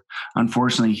 years old,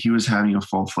 unfortunately, he was having a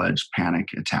full-fledged panic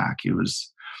attack. It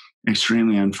was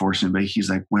extremely unfortunate, but he's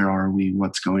like, where are we?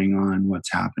 What's going on?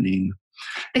 What's happening?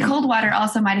 The cold water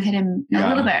also might have hit him a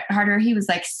little bit harder. He was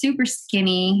like super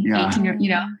skinny, 18,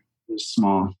 He was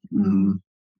small. Mm-hmm.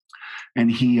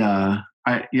 And he,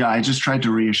 I just tried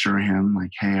to reassure him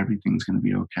like, hey, everything's going to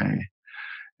be okay.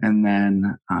 And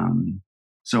then,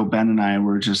 so Ben and I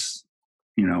were just,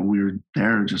 we were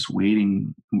there just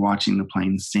waiting, watching the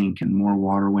plane sink, and more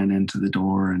water went into the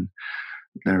door, and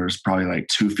there was probably like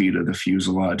 2 feet of the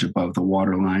fuselage above the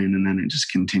water line. And then it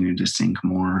just continued to sink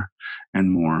more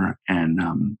and more.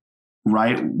 And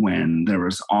right when there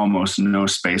was almost no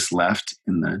space left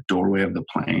in the doorway of the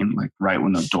plane, like right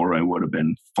when the doorway would have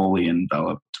been fully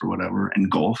enveloped or whatever,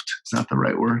 engulfed, is that the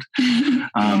right word?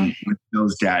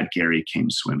 Michelle's dad, Gary,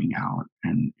 came swimming out,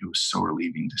 and it was so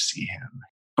relieving to see him.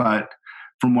 But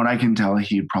from what I can tell,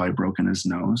 he had probably broken his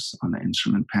nose on the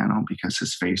instrument panel because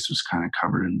his face was kind of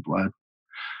covered in blood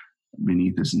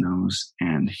beneath his nose,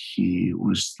 and he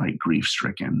was like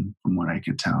grief-stricken from what I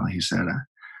could tell. He said,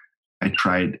 I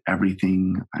tried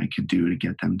everything I could do to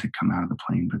get them to come out of the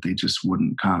plane, but they just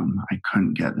wouldn't come. I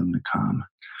couldn't get them to come.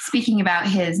 Speaking about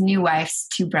his new wife's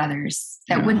 2 brothers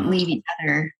that wouldn't leave each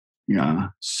other. Yeah.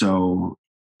 So,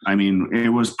 I mean, it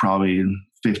was probably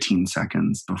 15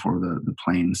 seconds before the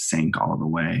plane sank all the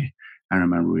way. I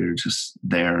remember we were just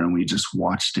there and we just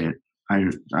watched it.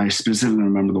 I specifically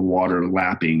remember the water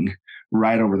lapping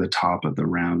right over the top of the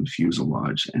round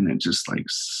fuselage, and it just like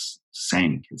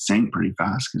sank. It sank pretty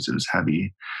fast because it was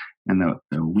heavy, and the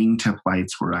wingtip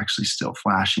lights were actually still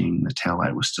flashing. The tail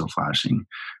light was still flashing.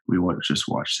 We just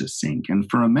watched it sink, and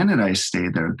for a minute I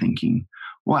stayed there thinking,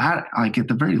 well, like at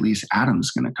the very least,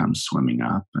 Adam's going to come swimming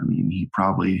up. I mean, he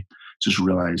probably just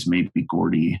realized maybe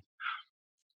Gordy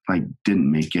like didn't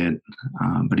make it,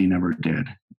 but he never did.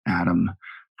 Adam,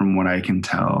 from what I can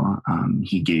tell,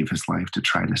 he gave his life to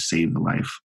try to save the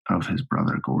life of his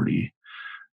brother Gordy.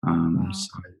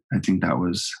 So I think that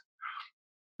was,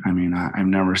 I mean, I've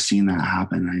never seen that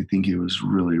happen. I think it was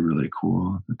really, really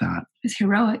cool that it's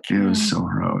heroic. It was so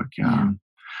heroic. Yeah.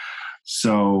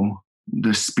 So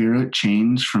the spirit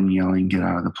changed from yelling, get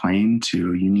out of the plane,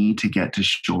 to you need to get to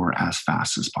shore as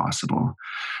fast as possible.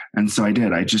 And so I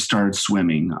did. I just started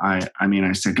swimming. I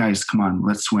said, guys, come on,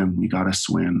 let's swim. We got to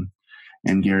swim.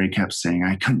 And Gary kept saying,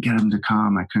 I couldn't get them to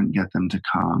come. I couldn't get them to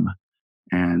come.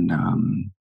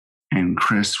 And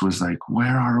Chris was like,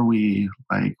 where are we?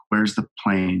 Like, where's the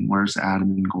plane? Where's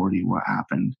Adam and Gordy? What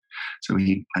happened? So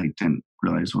he didn't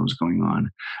realize what was going on.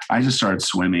 I just started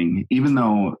swimming, even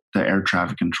though the air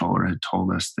traffic controller had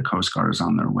told us the Coast Guard was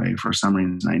on their way. For some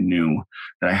reason, I knew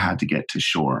that I had to get to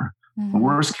shore. The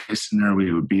worst case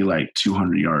scenario would be like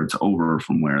 200 yards over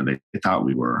from where they thought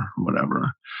we were, or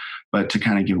whatever. But to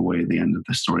kind of give away the end of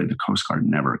the story, the Coast Guard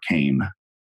never came.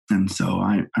 And so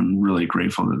I'm really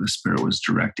grateful that the Spirit was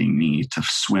directing me to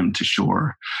swim to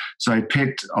shore. So I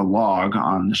picked a log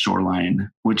on the shoreline,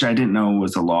 which I didn't know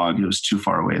was a log. It was too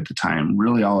far away at the time.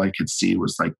 Really, all I could see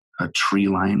was like a tree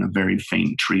line, a very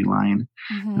faint tree line.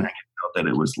 And I could tell that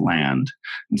it was land.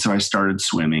 And so I started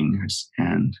swimming,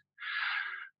 and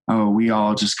we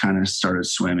all just kind of started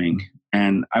swimming.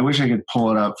 And I wish I could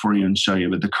pull it up for you and show you,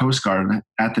 but the Coast Guard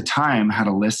at the time had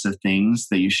a list of things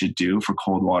that you should do for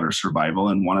cold water survival.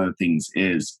 And one of the things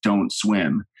is don't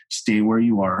swim. Stay where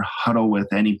you are, huddle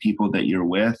with any people that you're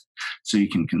with so you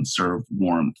can conserve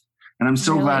warmth. And I'm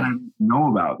so glad I know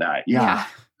about that. Yeah.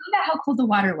 about how cold the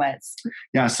water was.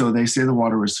 Yeah, so they say the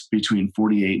water was between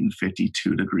 48 and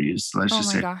 52 degrees. So let's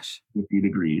just say gosh. 50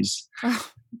 degrees.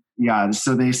 Yeah,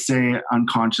 so they say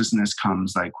unconsciousness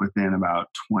comes like within about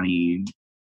 20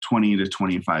 to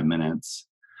 25 minutes.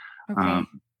 Okay.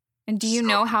 And do you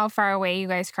know how far away you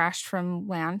guys crashed from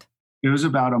land? It was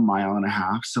about 1.5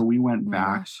 miles. So we went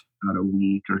back Gosh. about a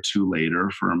week or two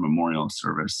later for a memorial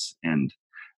service. And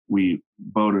we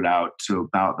boated out to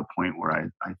about the point where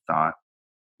I thought,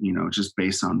 just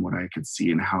based on what I could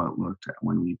see and how it looked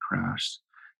when we crashed.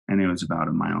 And it was about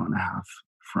 1.5 miles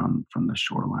from the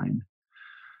shoreline.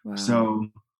 Wow. So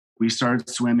we started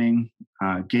swimming.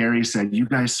 Gary said, you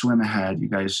guys swim ahead. You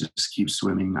guys just keep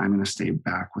swimming. I'm going to stay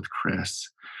back with Chris.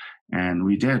 And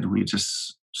we did. We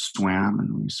just swam,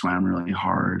 and we swam really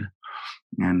hard.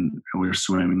 And we were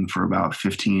swimming for about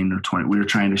 15 or 20. We were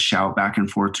trying to shout back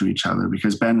and forth to each other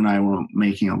because Ben and I were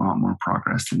making a lot more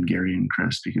progress than Gary and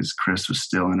Chris, because Chris was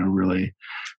still in a really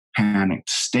panicked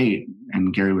state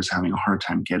and Gary was having a hard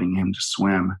time getting him to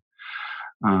swim.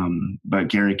 But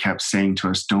Gary kept saying to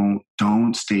us,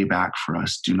 don't stay back for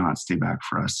us. Do not stay back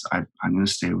for us. I'm going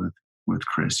to stay with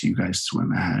Chris. You guys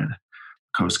swim ahead.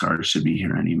 Coast Guard should be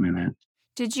here any minute.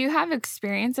 Did you have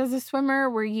experience as a swimmer?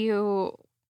 Were you...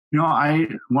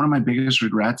 One of my biggest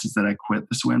regrets is that I quit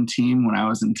the swim team when I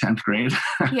was in 10th grade.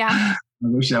 Yeah. I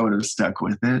wish I would have stuck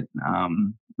with it.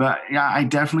 But yeah, I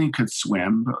definitely could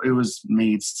swim, but it was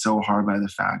made so hard by the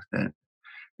fact that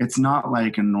it's not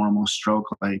like a normal stroke,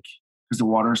 because the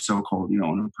water is so cold, you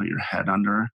don't want to put your head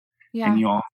under. Yeah. And you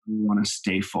all want to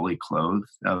stay fully clothed.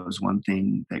 That was one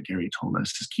thing that Gary told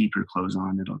us, is keep your clothes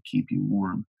on. It'll keep you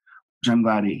warm, which I'm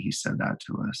glad he said that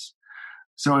to us.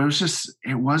 So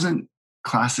it wasn't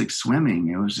classic swimming.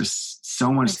 It was just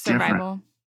so much different.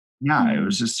 Yeah, it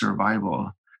was just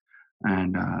survival.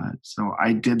 And so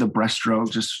I did the breaststroke,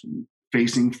 just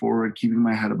facing forward, keeping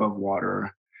my head above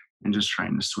water, and just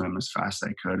trying to swim as fast as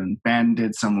I could. And Ben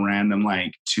did some random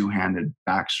two-handed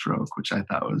backstroke, which I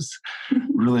thought was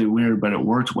really weird, but it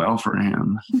worked well for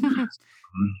him.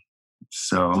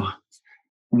 So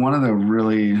one of the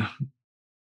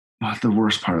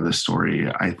worst part of the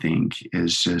story, I think,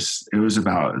 is just, it was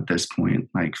about at this point,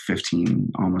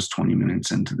 15, almost 20 minutes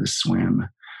into the swim,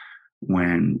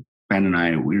 when Ben and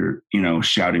I, we were,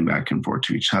 shouting back and forth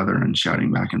to each other and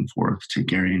shouting back and forth to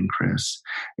Gary and Chris.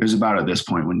 It was about at this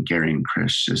point when Gary and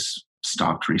Chris just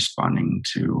stopped responding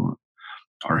to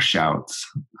our shouts.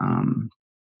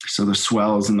 So the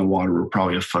swells in the water were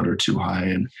probably a foot or two high.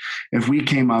 And if we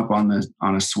came up on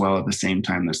a swell at the same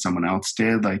time that someone else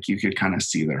did, you could kind of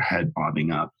see their head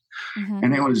bobbing up. Mm-hmm.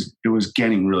 And it was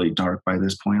getting really dark by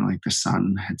this point. The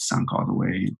sun had sunk all the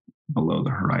way below the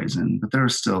horizon, but there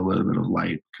was still a little bit of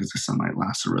light because the sunlight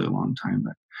lasts a really long time.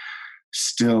 But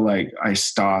still, I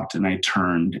stopped and I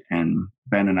turned, and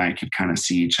Ben and I could kind of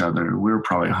see each other. We were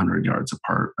probably 100 yards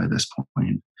apart by this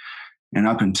point. And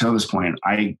up until this point,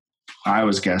 I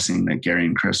was guessing that Gary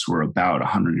and Chris were about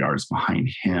 100 yards behind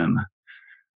him.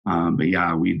 But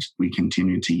yeah, we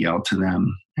continued to yell to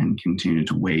them and continued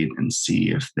to wait and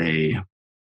see if they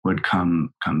would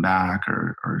come back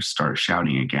or start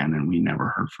shouting again. And we never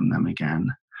heard from them again.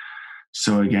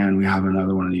 So again, we have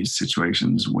another one of these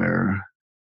situations where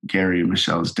Gary,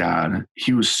 Michelle's dad,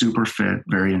 he was super fit,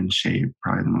 very in shape,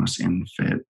 probably the most in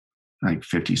fit,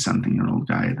 50-something-year-old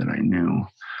guy that I knew.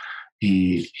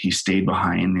 He stayed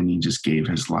behind and he just gave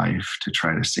his life to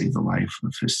try to save the life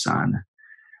of his son.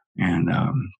 And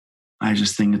I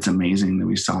just think it's amazing that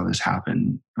we saw this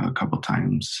happen a couple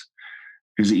times,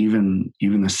 because even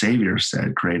the Savior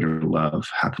said, "Greater love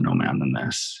hath no man than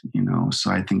this."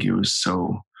 So I think it was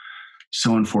so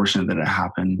unfortunate that it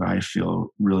happened, but I feel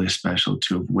really special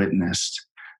to have witnessed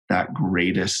that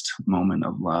greatest moment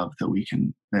of love that we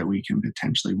can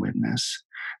potentially witness,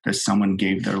 that someone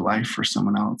gave their life for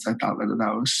someone else. I thought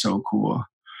that was so cool.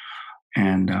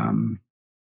 And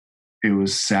it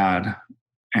was sad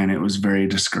and it was very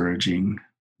discouraging,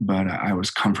 but I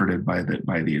was comforted by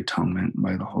the atonement,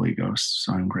 by the Holy Ghost.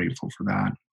 So I'm grateful for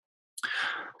that.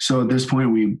 So at this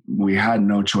point, we had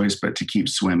no choice but to keep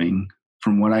swimming.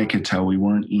 From what I could tell, we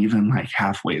weren't even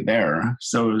halfway there.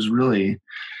 So it was really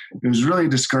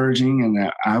discouraging,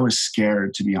 and I was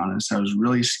scared, to be honest. I was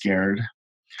really scared,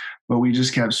 but we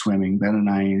just kept swimming. Ben and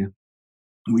I,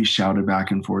 we shouted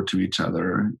back and forth to each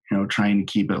other, trying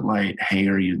to keep it light. "Hey,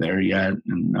 are you there yet?"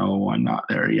 And "No, I'm not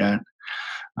there yet."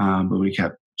 But we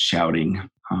kept shouting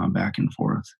back and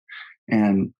forth.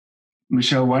 And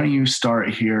Michelle, why don't you start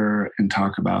here and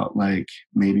talk about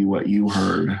maybe what you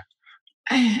heard?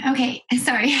 Okay,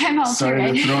 sorry, I'm all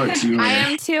sorry to throw it to you. I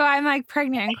am too. I'm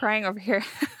pregnant and crying over here.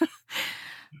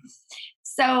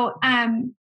 So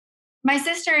my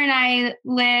sister and I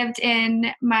lived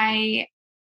in my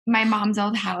mom's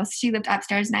old house. She lived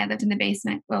upstairs and I lived in the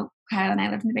basement. Well, Khyl and I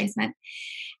lived in the basement.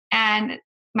 And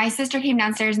my sister came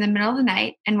downstairs in the middle of the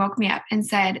night and woke me up and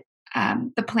said,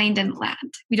 the plane didn't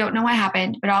land. We don't know what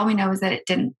happened, but all we know is that it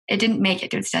didn't make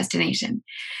it to its destination.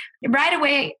 Right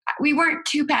away, we weren't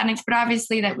too panicked, but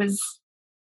obviously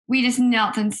we just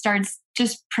knelt and started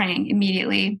just praying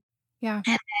immediately. Yeah.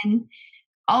 And then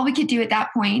all we could do at that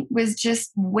point was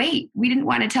just wait. We didn't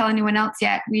want to tell anyone else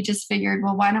yet. We just figured,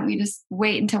 well, why don't we just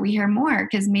wait until we hear more?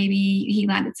 Because maybe he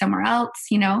landed somewhere else,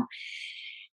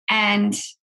 And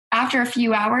after a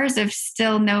few hours of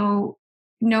still no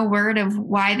word of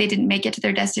why they didn't make it to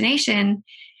their destination,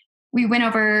 we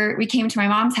came to my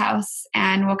mom's house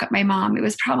and woke up my mom. It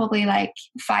was probably like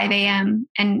 5 a.m.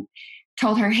 and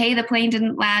told her, hey, the plane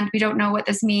didn't land. We don't know what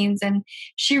this means. And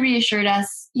she reassured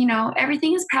us,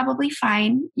 everything is probably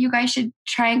fine. You guys should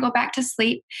try and go back to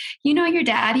sleep. Your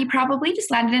dad, he probably just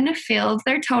landed in a field.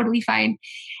 They're totally fine.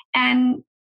 And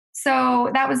so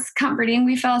that was comforting.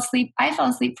 We fell asleep. I fell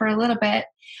asleep for a little bit.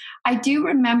 I do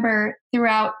remember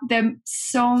throughout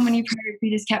so many prayers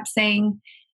we just kept saying,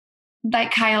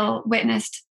 like Khyl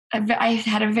witnessed, I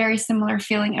had a very similar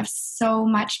feeling of so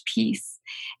much peace.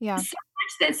 Yeah. So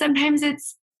much that sometimes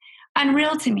it's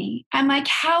unreal to me. I'm like,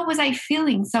 how was I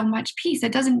feeling so much peace?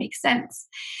 It doesn't make sense.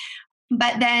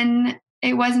 But then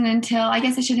it wasn't until, I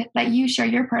guess I should let you share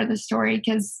your part of the story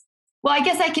because, well, I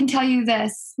guess I can tell you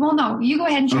this. Well, no, you go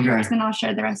ahead and share yours, then I'll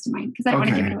share the rest of mine because I don't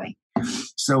want to give it away.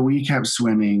 So we kept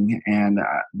swimming and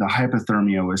the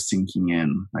hypothermia was sinking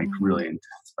in like really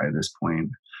intense by this point.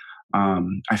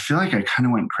 I feel like I kind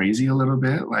of went crazy a little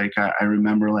bit. Like I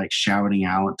remember like shouting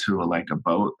out to a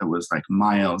boat that was like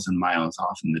miles and miles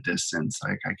off in the distance.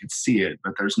 Like I could see it,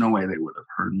 but there's no way they would have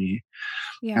heard me.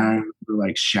 Yeah. And I remember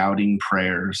like shouting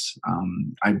prayers.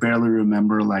 I barely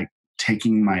remember like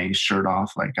taking my shirt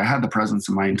off. Like I had the presence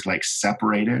of mind to like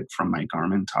separate it from my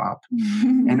garment top.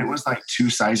 And it was like 2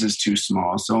 sizes too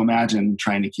small. So imagine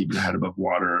trying to keep your head above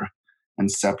water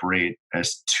and separate a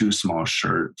too small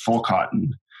shirt, full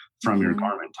cotton, from your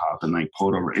garment top and like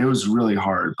pull it over. It was really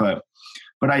hard, but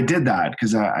I did that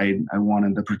because I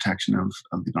wanted the protection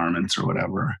of the garments or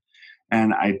whatever.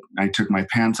 And I took my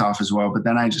pants off as well, but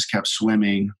then I just kept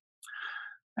swimming.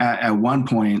 At one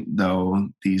point though,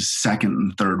 these second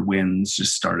and third winds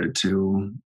just started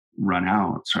to run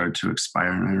out, started to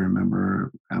expire. And I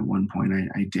remember at one point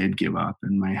I did give up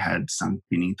and my head sunk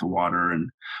beneath the water and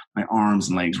my arms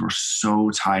and legs were so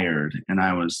tired and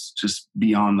I was just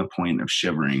beyond the point of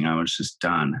shivering. I was just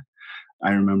done.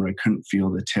 I remember I couldn't feel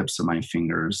the tips of my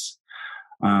fingers.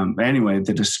 But anyway,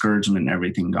 the discouragement and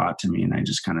everything got to me and I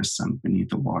just kind of sunk beneath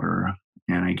the water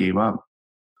and I gave up.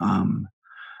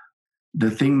 The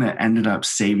thing that ended up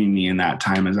saving me in that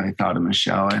time is I thought of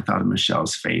Michelle. I thought of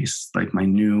Michelle's face, like my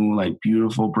new, like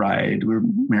beautiful bride. We were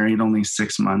married only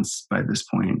 6 months by this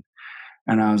point.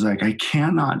 And I was like, I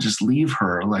cannot just leave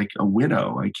her like a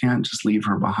widow. I can't just leave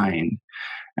her behind.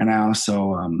 And I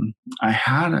also, I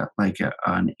had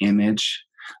an image,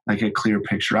 like a clear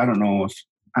picture. I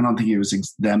don't think it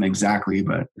was them exactly,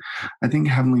 but I think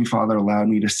Heavenly Father allowed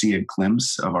me to see a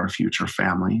glimpse of our future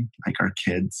family, like our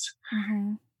kids.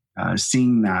 Mm-hmm.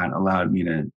 Seeing that allowed me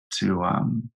to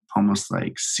almost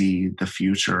like see the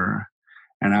future.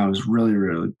 And I was really,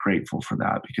 really grateful for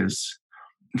that because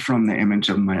from the image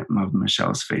of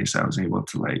Michelle's face, I was able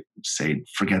to like say,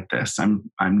 forget this.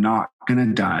 I'm not going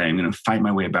to die. I'm going to fight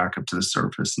my way back up to the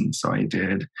surface. And so I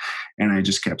did. And I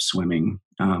just kept swimming.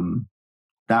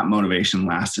 That motivation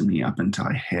lasted me up until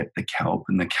I hit the kelp.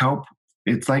 And the kelp,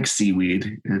 it's like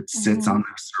seaweed. It sits on the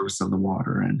surface of the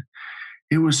water and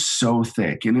it was so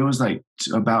thick and it was like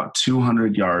about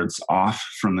 200 yards off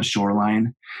from the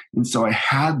shoreline. And so I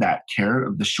had that carrot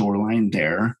of the shoreline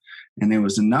there and it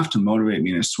was enough to motivate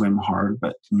me to swim hard,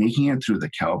 but making it through the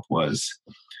kelp was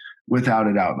without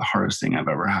a doubt the hardest thing I've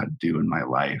ever had to do in my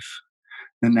life.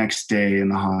 The next day in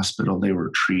the hospital, they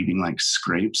were treating like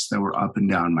scrapes that were up and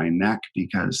down my neck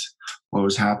because what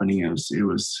was happening is it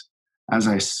was, as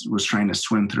I was trying to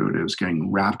swim through it, it was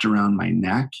getting wrapped around my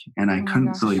neck and I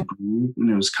couldn't really breathe. And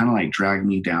it was kind of like dragging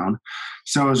me down.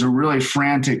 So it was a really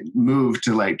frantic move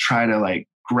to like try to like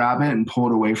grab it and pull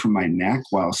it away from my neck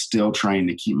while still trying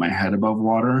to keep my head above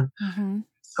water. Mm-hmm.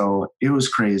 So it was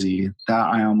crazy that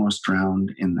I almost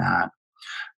drowned in that.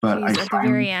 But at the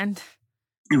very end.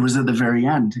 It was at the very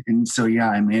end. And so, yeah,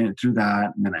 I made it through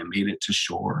that and then I made it to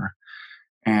shore.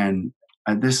 And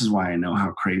this is why I know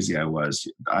how crazy I was.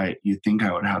 You think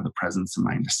I would have the presence of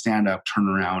mind to stand up, turn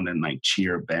around and like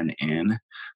cheer Ben in,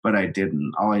 but I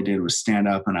didn't. All I did was stand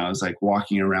up and I was like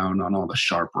walking around on all the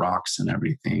sharp rocks and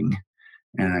everything.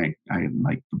 and I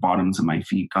like the bottoms of my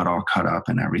feet got all cut up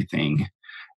and everything.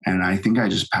 And I think I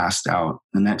just passed out.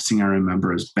 The next thing I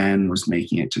remember is Ben was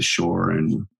making it to shore,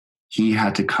 and he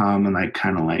had to come and like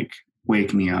kind of like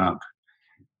wake me up.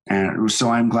 And so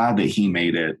I'm glad that he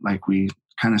made it. Like we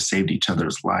kind of saved each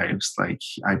other's lives. Like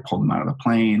I pulled him out of the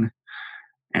plane,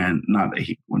 and not that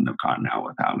he wouldn't have gotten out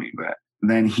without me, but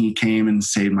then he came and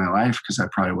saved my life because I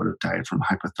probably would have died from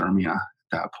hypothermia at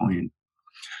that point.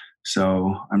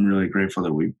 So I'm really grateful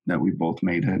that we both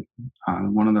made it.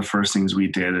 One of the first things we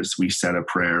did is we said a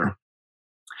prayer,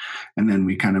 and then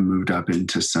we kind of moved up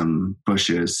into some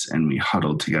bushes and we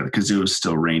huddled together because it was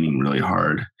still raining really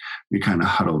hard. We kind of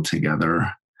huddled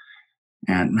together,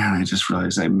 and man, I just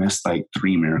realized I missed like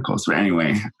 3 miracles. But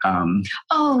anyway, you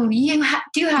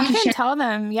do have to share. Tell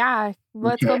them. Yeah,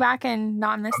 let's go back and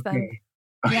not miss them.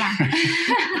 Yeah.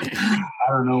 I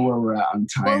don't know where we're at on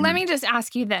time. Well, let me just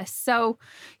ask you this. So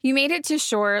you made it to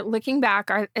shore. Looking back,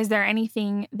 is there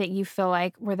anything that you feel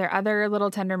like, were there other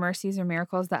little tender mercies or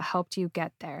miracles that helped you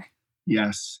get there?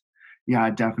 Yes.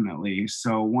 Yeah, definitely.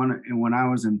 So when I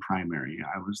was in primary,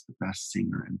 I was the best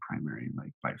singer in primary,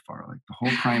 like by far. Like the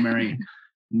whole primary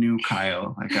knew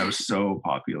Khyl. Like I was so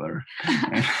popular.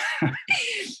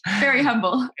 Very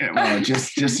humble. Well,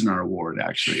 just in our ward,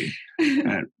 actually.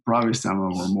 And probably some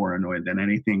of them were more annoyed than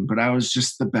anything. But I was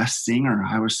just the best singer.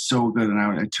 I was so good, and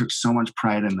I took so much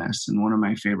pride in this. And one of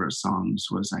my favorite songs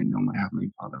was "I Know My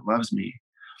Heavenly Father Loves Me."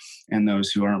 And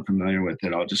those who aren't familiar with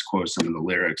it, I'll just quote some of the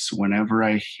lyrics. Whenever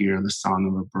I hear the song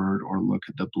of a bird or look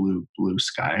at the blue, blue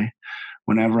sky,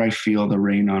 whenever I feel the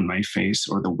rain on my face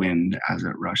or the wind as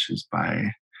it rushes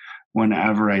by,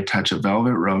 whenever I touch a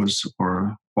velvet rose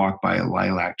or walk by a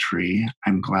lilac tree,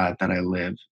 I'm glad that I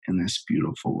live in this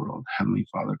beautiful world Heavenly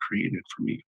Father created for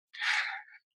me.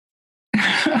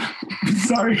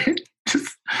 Sorry,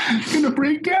 just gonna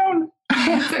break down.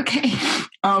 It's okay.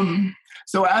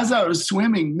 So as I was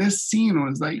swimming, this scene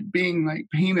was like being like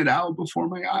painted out before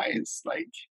my eyes. Like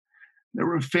there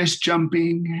were fish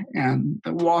jumping, and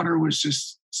the water was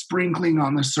just sprinkling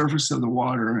on the surface of the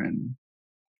water, and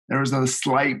there was a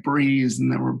slight breeze,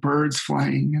 and there were birds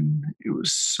flying, and it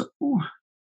was so.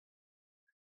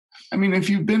 I mean, if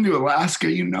you've been to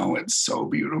Alaska, you know it's so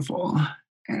beautiful,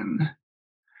 and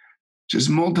just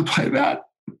multiply that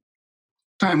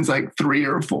times like 3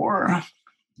 or 4.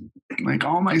 Like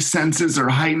all my senses are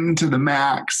heightened to the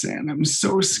max, and I'm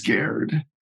so scared.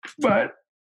 But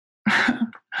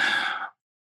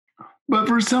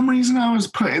for some reason, I was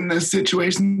put in this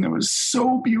situation that was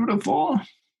so beautiful.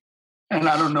 And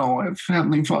I don't know if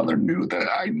Heavenly Father knew that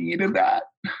I needed that.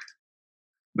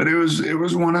 But it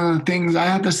was one of the things. I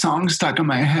had the song stuck in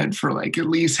my head for like at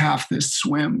least half this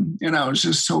swim. And I was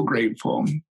just so grateful.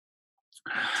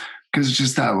 Because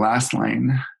just that last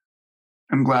line,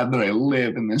 I'm glad that I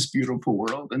live in this beautiful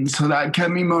world. And so that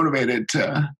kept me motivated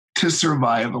to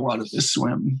survive a lot of this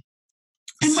swim.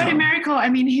 And what a miracle. I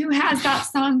mean, who has that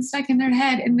song stuck in their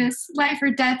head in this life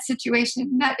or death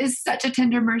situation? That is such a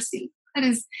tender mercy. That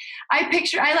is,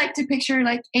 I like to picture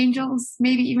like angels,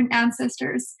 maybe even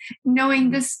ancestors,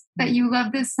 knowing this, that you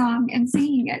love this song and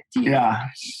singing it to you. Yeah.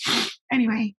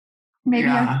 Anyway,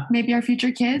 maybe our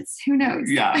future kids, who knows?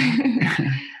 Yeah.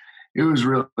 It was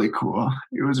really cool.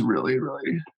 It was really,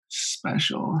 really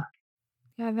special.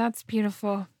 Yeah, that's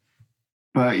beautiful.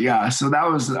 But yeah, so that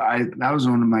was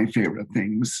one of my favorite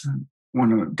things.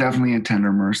 Definitely a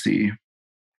tender mercy.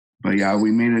 But yeah,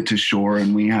 we made it to shore,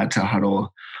 and we had to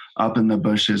huddle up in the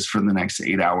bushes for the next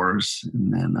 8 hours.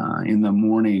 And then in the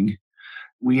morning,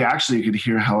 we actually could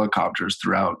hear helicopters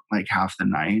throughout like half the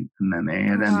night. And then they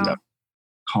had ended up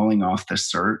calling off the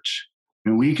search.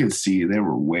 And we could see they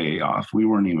were way off. We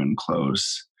weren't even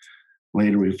close.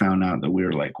 Later, we found out that we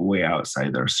were like way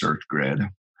outside their search grid.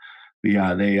 But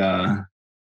yeah, they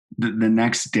the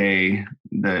next day,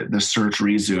 the search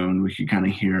resumed. We could kind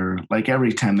of hear, like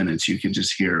every 10 minutes, you could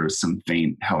just hear some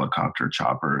faint helicopter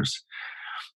choppers.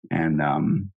 And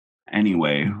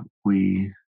anyway,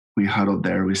 we huddled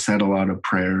there. We said a lot of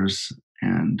prayers,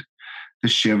 and the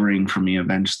shivering for me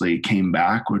eventually came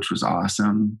back, which was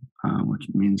awesome, which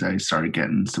means I started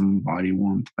getting some body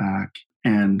warmth back.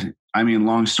 And I mean,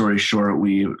 long story short,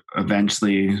 we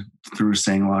eventually, through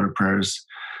saying a lot of prayers,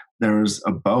 there was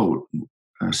a boat,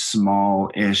 a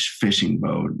small-ish fishing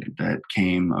boat that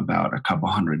came about a couple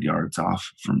 100 yards off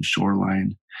from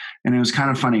shoreline. And it was kind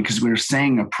of funny because we were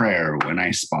saying a prayer when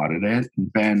I spotted it.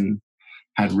 Ben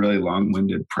had really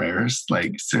long-winded prayers.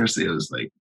 Like seriously, it was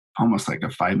like almost like a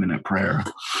 5-minute prayer.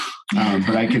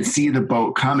 But I could see the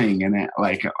boat coming, and it,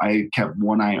 like I kept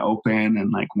one eye open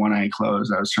and like one eye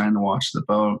closed. I was trying to watch the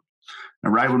boat.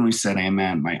 And right when we said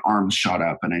amen, my arms shot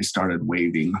up and I started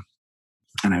waving.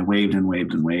 And I waved and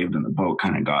waved and waved, and the boat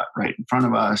kind of got right in front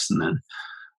of us. And then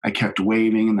I kept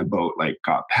waving, and the boat like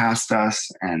got past us,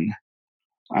 and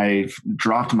I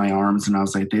dropped my arms, and I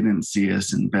was like, they didn't see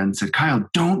us. And Ben said, Khyl,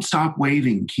 don't stop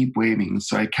waving, keep waving.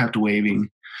 So I kept waving.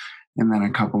 And then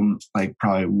a couple, like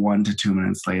probably 1 to 2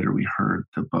 minutes later, we heard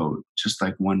the boat, just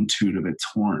like one toot of its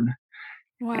horn.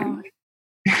 Wow.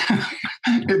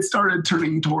 It started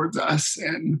turning towards us,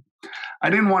 and I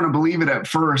didn't want to believe it at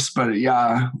first, but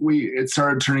yeah, it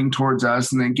started turning towards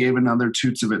us, and then gave another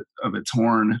toots of its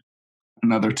horn,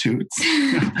 another toots.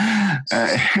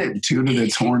 It tooted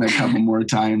its horn a couple more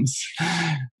times,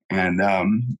 and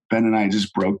Ben and I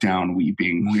just broke down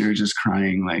weeping. We were just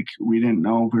crying, like we didn't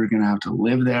know if we were gonna have to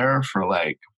live there for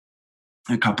like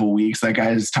a couple weeks. Like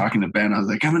I was talking to Ben, I was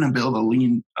like, I'm gonna build a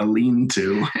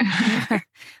lean-to.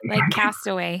 Like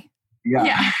Castaway.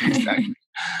 Yeah. Exactly.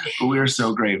 But we were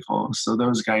so grateful. So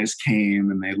those guys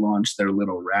came, and they launched their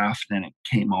little raft, and it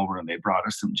came over, and they brought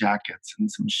us some jackets and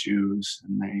some shoes,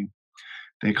 and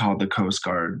they called the Coast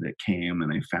Guard that came,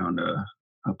 and they found a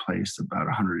place about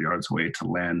 100 yards away to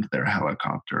land their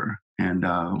helicopter. And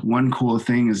one cool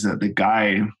thing is that the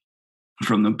guy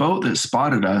from the boat that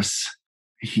spotted us,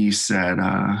 he said,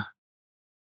 I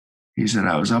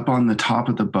was up on the top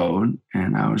of the boat,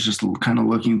 and I was just kind of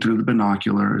looking through the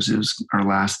binoculars. It was our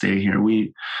last day here.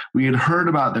 We had heard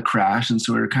about the crash, and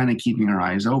so we were kind of keeping our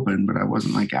eyes open, but I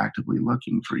wasn't like actively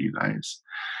looking for you guys.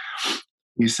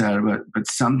 He said, but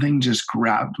something just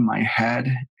grabbed my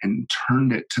head and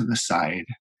turned it to the side.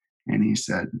 And he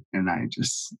said, and I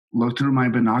just looked through my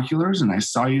binoculars, and I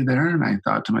saw you there, and I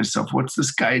thought to myself, what's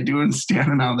this guy doing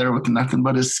standing out there with nothing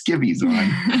but his skivvies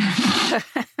on?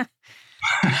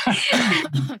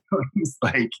 He's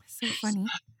like, so funny.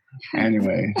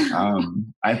 Anyway,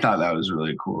 I thought that was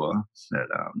really cool that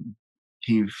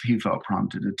he felt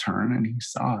prompted to turn, and he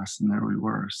saw us, and there we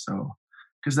were. So,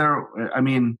 because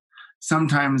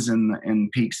sometimes in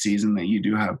peak season that you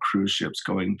do have cruise ships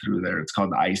going through there. It's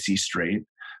called the Icy Strait,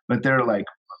 but they're like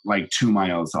 2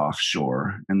 miles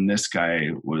offshore, and this guy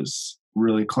was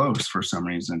really close for some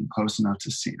reason, close enough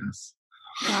to see us.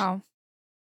 Wow.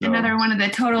 So, another one of the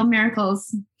total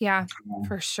miracles. Yeah,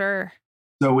 for sure.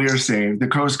 So we were saved. The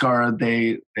Coast Guard,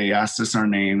 they asked us our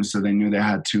names, so they knew they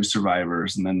had 2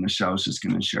 survivors. And then Michelle's just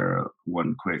going to share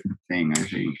one quick thing, I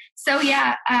think. So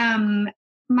yeah,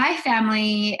 my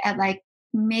family at like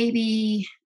maybe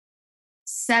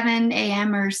 7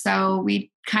 a.m. or so,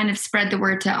 we kind of spread the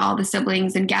word to all the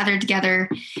siblings and gathered together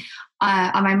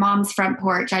on my mom's front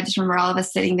porch. I just remember all of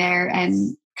us sitting there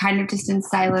and kind of just in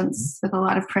silence with a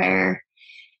lot of prayer.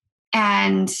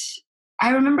 And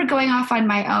I remember going off on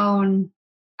my own.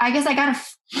 I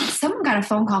guess someone got a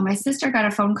phone call. My sister got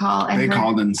a phone call, and they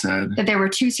called and said that there were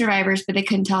 2 survivors, but they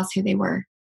couldn't tell us who they were.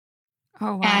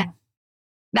 Oh, wow. And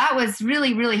that was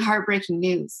really, really heartbreaking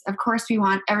news. Of course, we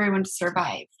want everyone to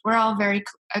survive. We're all very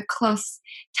a close,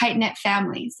 tight-knit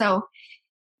family. So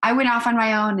I went off on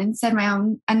my own and said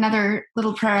another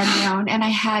little prayer on my own. And I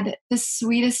had the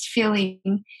sweetest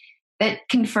feeling that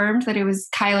confirmed that it was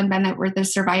Khyl and Ben that were the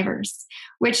survivors,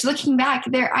 which looking back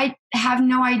there, I have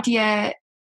no idea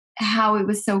how it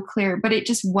was so clear, but it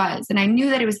just was. And I knew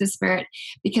that it was the Spirit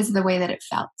because of the way that it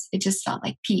felt. It just felt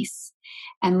like peace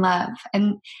and love.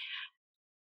 And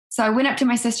so I went up to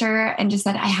my sister and just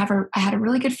said, I had a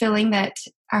really good feeling that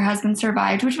our husband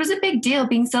survived, which was a big deal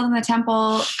being still in the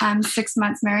temple, 6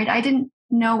 months married. I didn't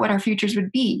know what our futures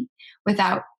would be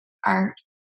without our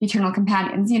eternal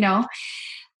companions,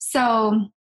 So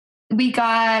we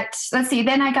got,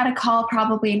 then I got a call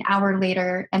probably an hour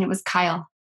later, and it was Khyl.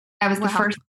 That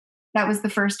was the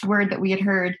first word that we had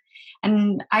heard.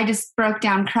 And I just broke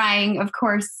down crying, of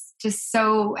course, just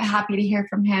so happy to hear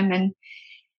from him, and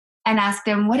asked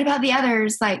him, what about the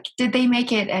others? Like, did they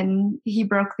make it? And he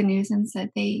broke the news and said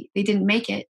they didn't make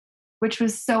it, which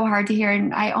was so hard to hear.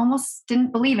 And I almost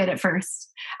didn't believe it at first.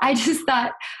 I just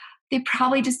thought they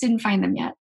probably just didn't find them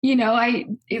yet.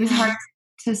 It was hard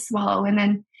to swallow. And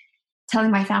then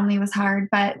telling my family was hard.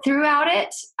 But throughout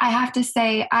it, I have to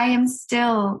say, I am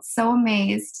still so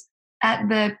amazed at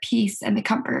the peace and the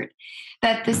comfort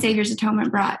that the Savior's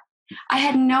atonement brought. I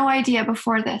had no idea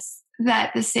before this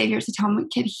that the Savior's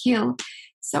atonement could heal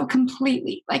so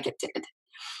completely like it did.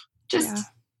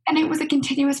 And it was a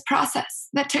continuous process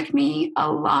that took me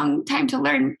a long time to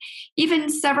learn, even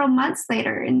several months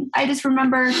later. And I just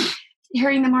remember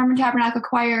hearing the Mormon Tabernacle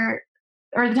Choir,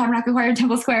 or the Tabernacle Choir in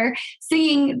Temple Square,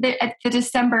 singing at the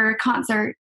December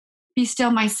concert, Be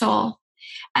Still My Soul.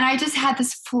 And I just had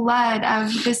this flood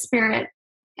of the Spirit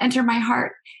enter my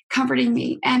heart, comforting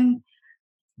me. And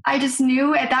I just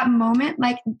knew at that moment,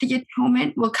 like the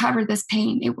atonement will cover this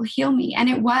pain. It will heal me. And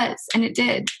it was, and it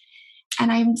did.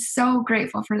 And I'm so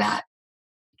grateful for that,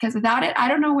 because without it, I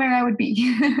don't know where I would be.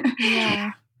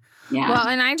 Yeah. Yeah. Well,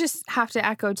 and I just have to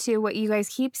echo too what you guys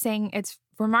keep saying. It's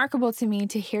remarkable to me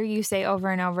to hear you say over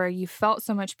and over, you felt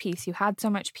so much peace. You had so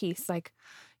much peace. Like,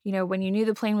 you know, when you knew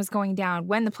the plane was going down,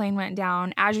 when the plane went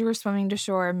down, as you were swimming to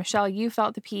shore, Michelle, you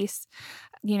felt the peace.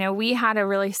 You know, we had a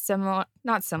really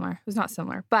not similar,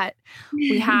 but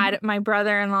we had my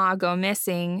brother-in-law go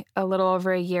missing a little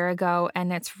over a year ago.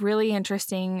 And it's really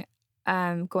interesting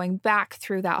going back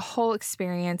through that whole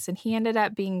experience. And he ended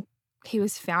up he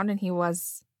was found and he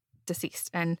was deceased,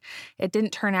 and it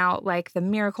didn't turn out like the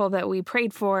miracle that we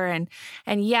prayed for. And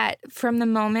yet from the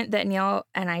moment that Neil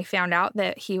and I found out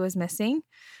that he was missing,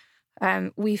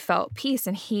 we felt peace.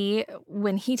 And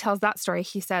when he tells that story,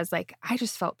 he says, like, I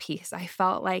just felt peace. I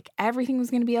felt like everything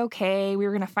was going to be okay. We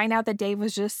were going to find out that Dave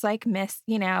was just like missed,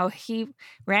 you know, he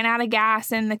ran out of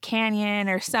gas in the canyon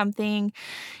or something,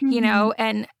 you know,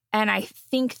 and I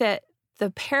think that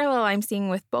the parallel I'm seeing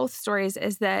with both stories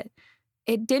is that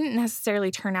it didn't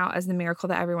necessarily turn out as the miracle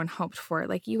that everyone hoped for.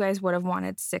 Like, you guys would have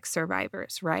wanted 6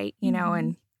 survivors, right? You know,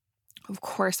 and of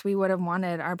course we would have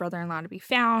wanted our brother-in-law to be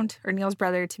found, or Neil's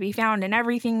brother to be found, and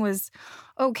everything was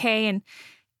okay. And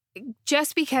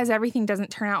just because everything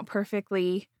doesn't turn out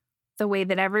perfectly the way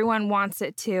that everyone wants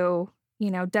it to,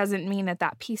 you know, doesn't mean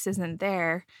that peace isn't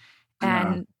there.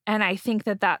 And I think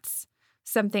that that's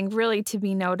something really to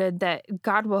be noted, that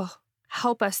God will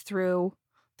help us through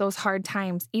those hard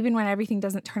times, even when everything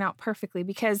doesn't turn out perfectly,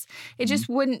 because it just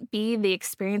wouldn't be the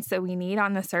experience that we need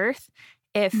on this earth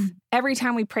if every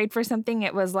time we prayed for something,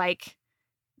 it was like,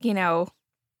 you know,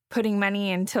 putting money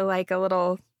into like a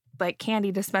little like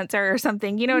candy dispenser or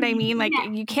something. You know what I mean? Like,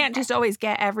 you can't just always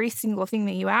get every single thing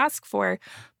that you ask for,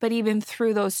 but even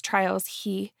through those trials,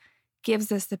 he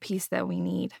gives us the peace that we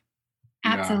need.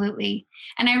 Absolutely.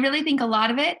 And I really think a lot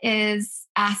of it is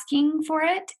asking for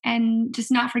it and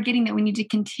just not forgetting that we need to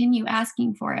continue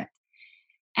asking for it.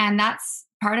 And that's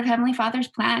part of Heavenly Father's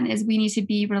plan, is we need to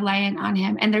be reliant on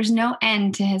him. And there's no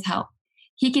end to his help.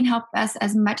 He can help us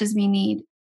as much as we need,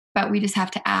 but we just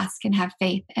have to ask and have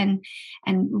faith and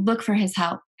look for his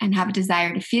help and have a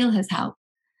desire to feel his help.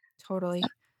 Totally.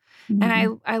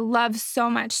 And I love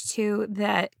so much too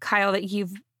that, Khyl, that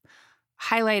you've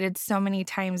highlighted so many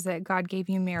times that God gave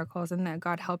you miracles and that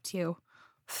God helped you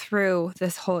through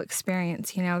this whole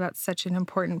experience. You know, that's such an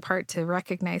important part, to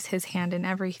recognize his hand in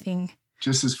everything.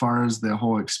 Just as far as the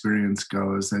whole experience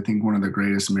goes, I think one of the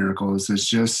greatest miracles is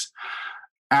just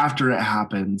after it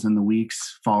happens and the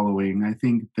weeks following. I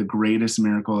think the greatest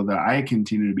miracle that I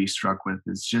continue to be struck with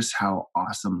is just how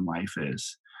awesome life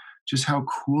is, just how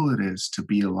cool it is to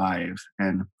be alive.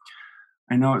 And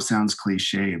I know it sounds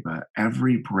cliche, but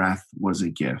every breath was a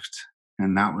gift.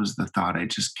 And that was the thought I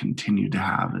just continued to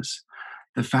have, is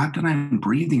the fact that I'm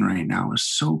breathing right now is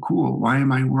so cool. Why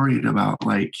am I worried about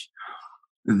like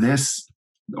this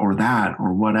or that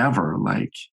or whatever?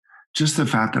 Like, just the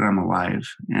fact that I'm alive.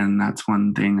 And that's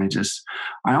one thing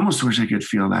I almost wish I could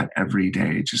feel that every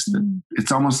day.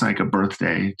 It's almost like a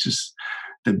birthday, just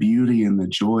the beauty and the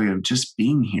joy of just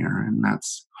being here. And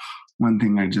that's one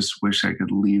thing I just wish I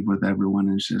could leave with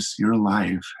everyone, is just, you're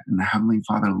alive and the Heavenly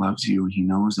Father loves you. He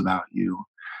knows about you,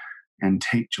 and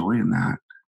take joy in that.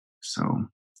 So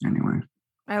anyway.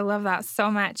 I love that so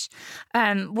much.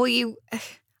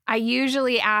 I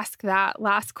usually ask that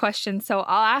last question, so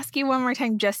I'll ask you one more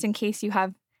time just in case you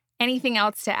have anything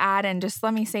else to add. And just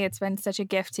let me say, it's been such a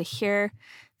gift to hear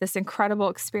this incredible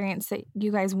experience that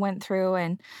you guys went through,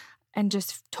 and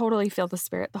just totally feel the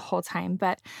Spirit the whole time.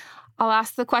 But I'll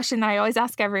ask the question that I always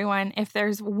ask everyone. If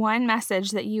there's one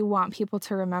message that you want people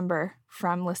to remember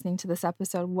from listening to this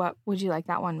episode, what would you like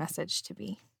that one message to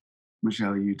be?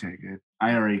 Michelle, you take it.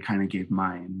 I already kind of gave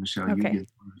mine. Michelle, you give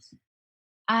yours.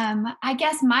 I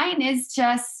guess mine is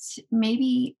just,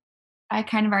 maybe I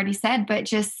kind of already said, but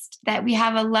just that we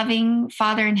have a loving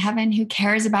Father in heaven who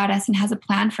cares about us and has a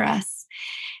plan for us,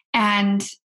 and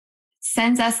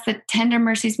sends us the tender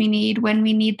mercies we need when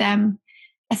we need them,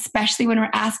 especially when we're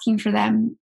asking for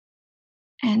them.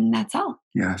 And that's all.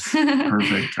 Yes,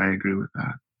 perfect. I agree with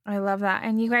that. I love that.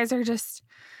 And you guys are just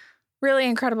really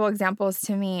incredible examples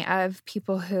to me of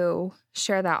people who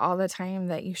share that all the time,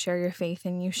 that you share your faith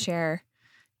and you share,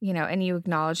 you know, and you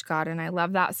acknowledge God. And I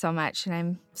love that so much. And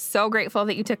I'm so grateful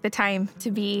that you took the time to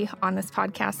be on this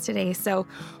podcast today. So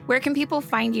where can people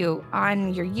find you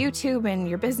on your YouTube and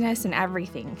your business and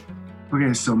everything?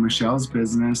 Okay, so Michelle's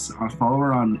business, follow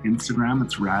her on Instagram.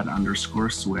 It's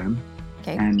rad_swim.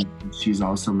 Okay. And she's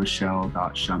also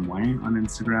Michelle.Shumway on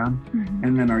Instagram.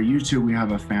 And then our YouTube, we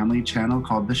have a family channel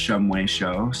called The Shumway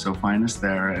Show. So find us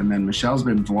there. And then Michelle's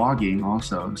been vlogging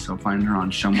also. So find her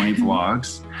on Shumway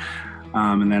Vlogs.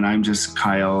 And then I'm just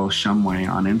Khyl Shumway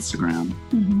on Instagram.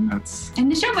 And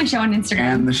The Shumway Show on Instagram.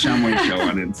 And The Shumway Show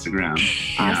on Instagram.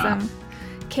 Awesome.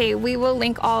 Okay, we will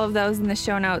link all of those in the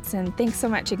show notes. And thanks so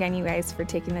much again, you guys, for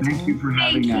taking the time. Thank you for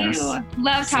having us.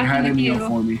 Love Say hi talking to with Neil you.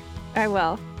 for me. I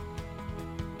will.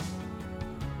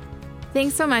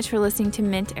 Thanks so much for listening to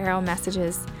Mint Arrow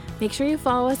Messages. Make sure you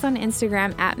follow us on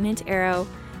Instagram at Mint Arrow,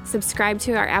 subscribe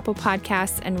to our Apple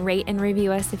Podcasts, and rate and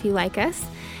review us if you like us.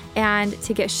 And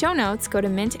to get show notes, go to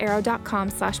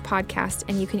mintarrow.com/podcast,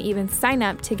 and you can even sign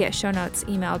up to get show notes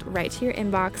emailed right to your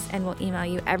inbox, and we'll email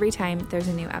you every time there's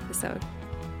a new episode.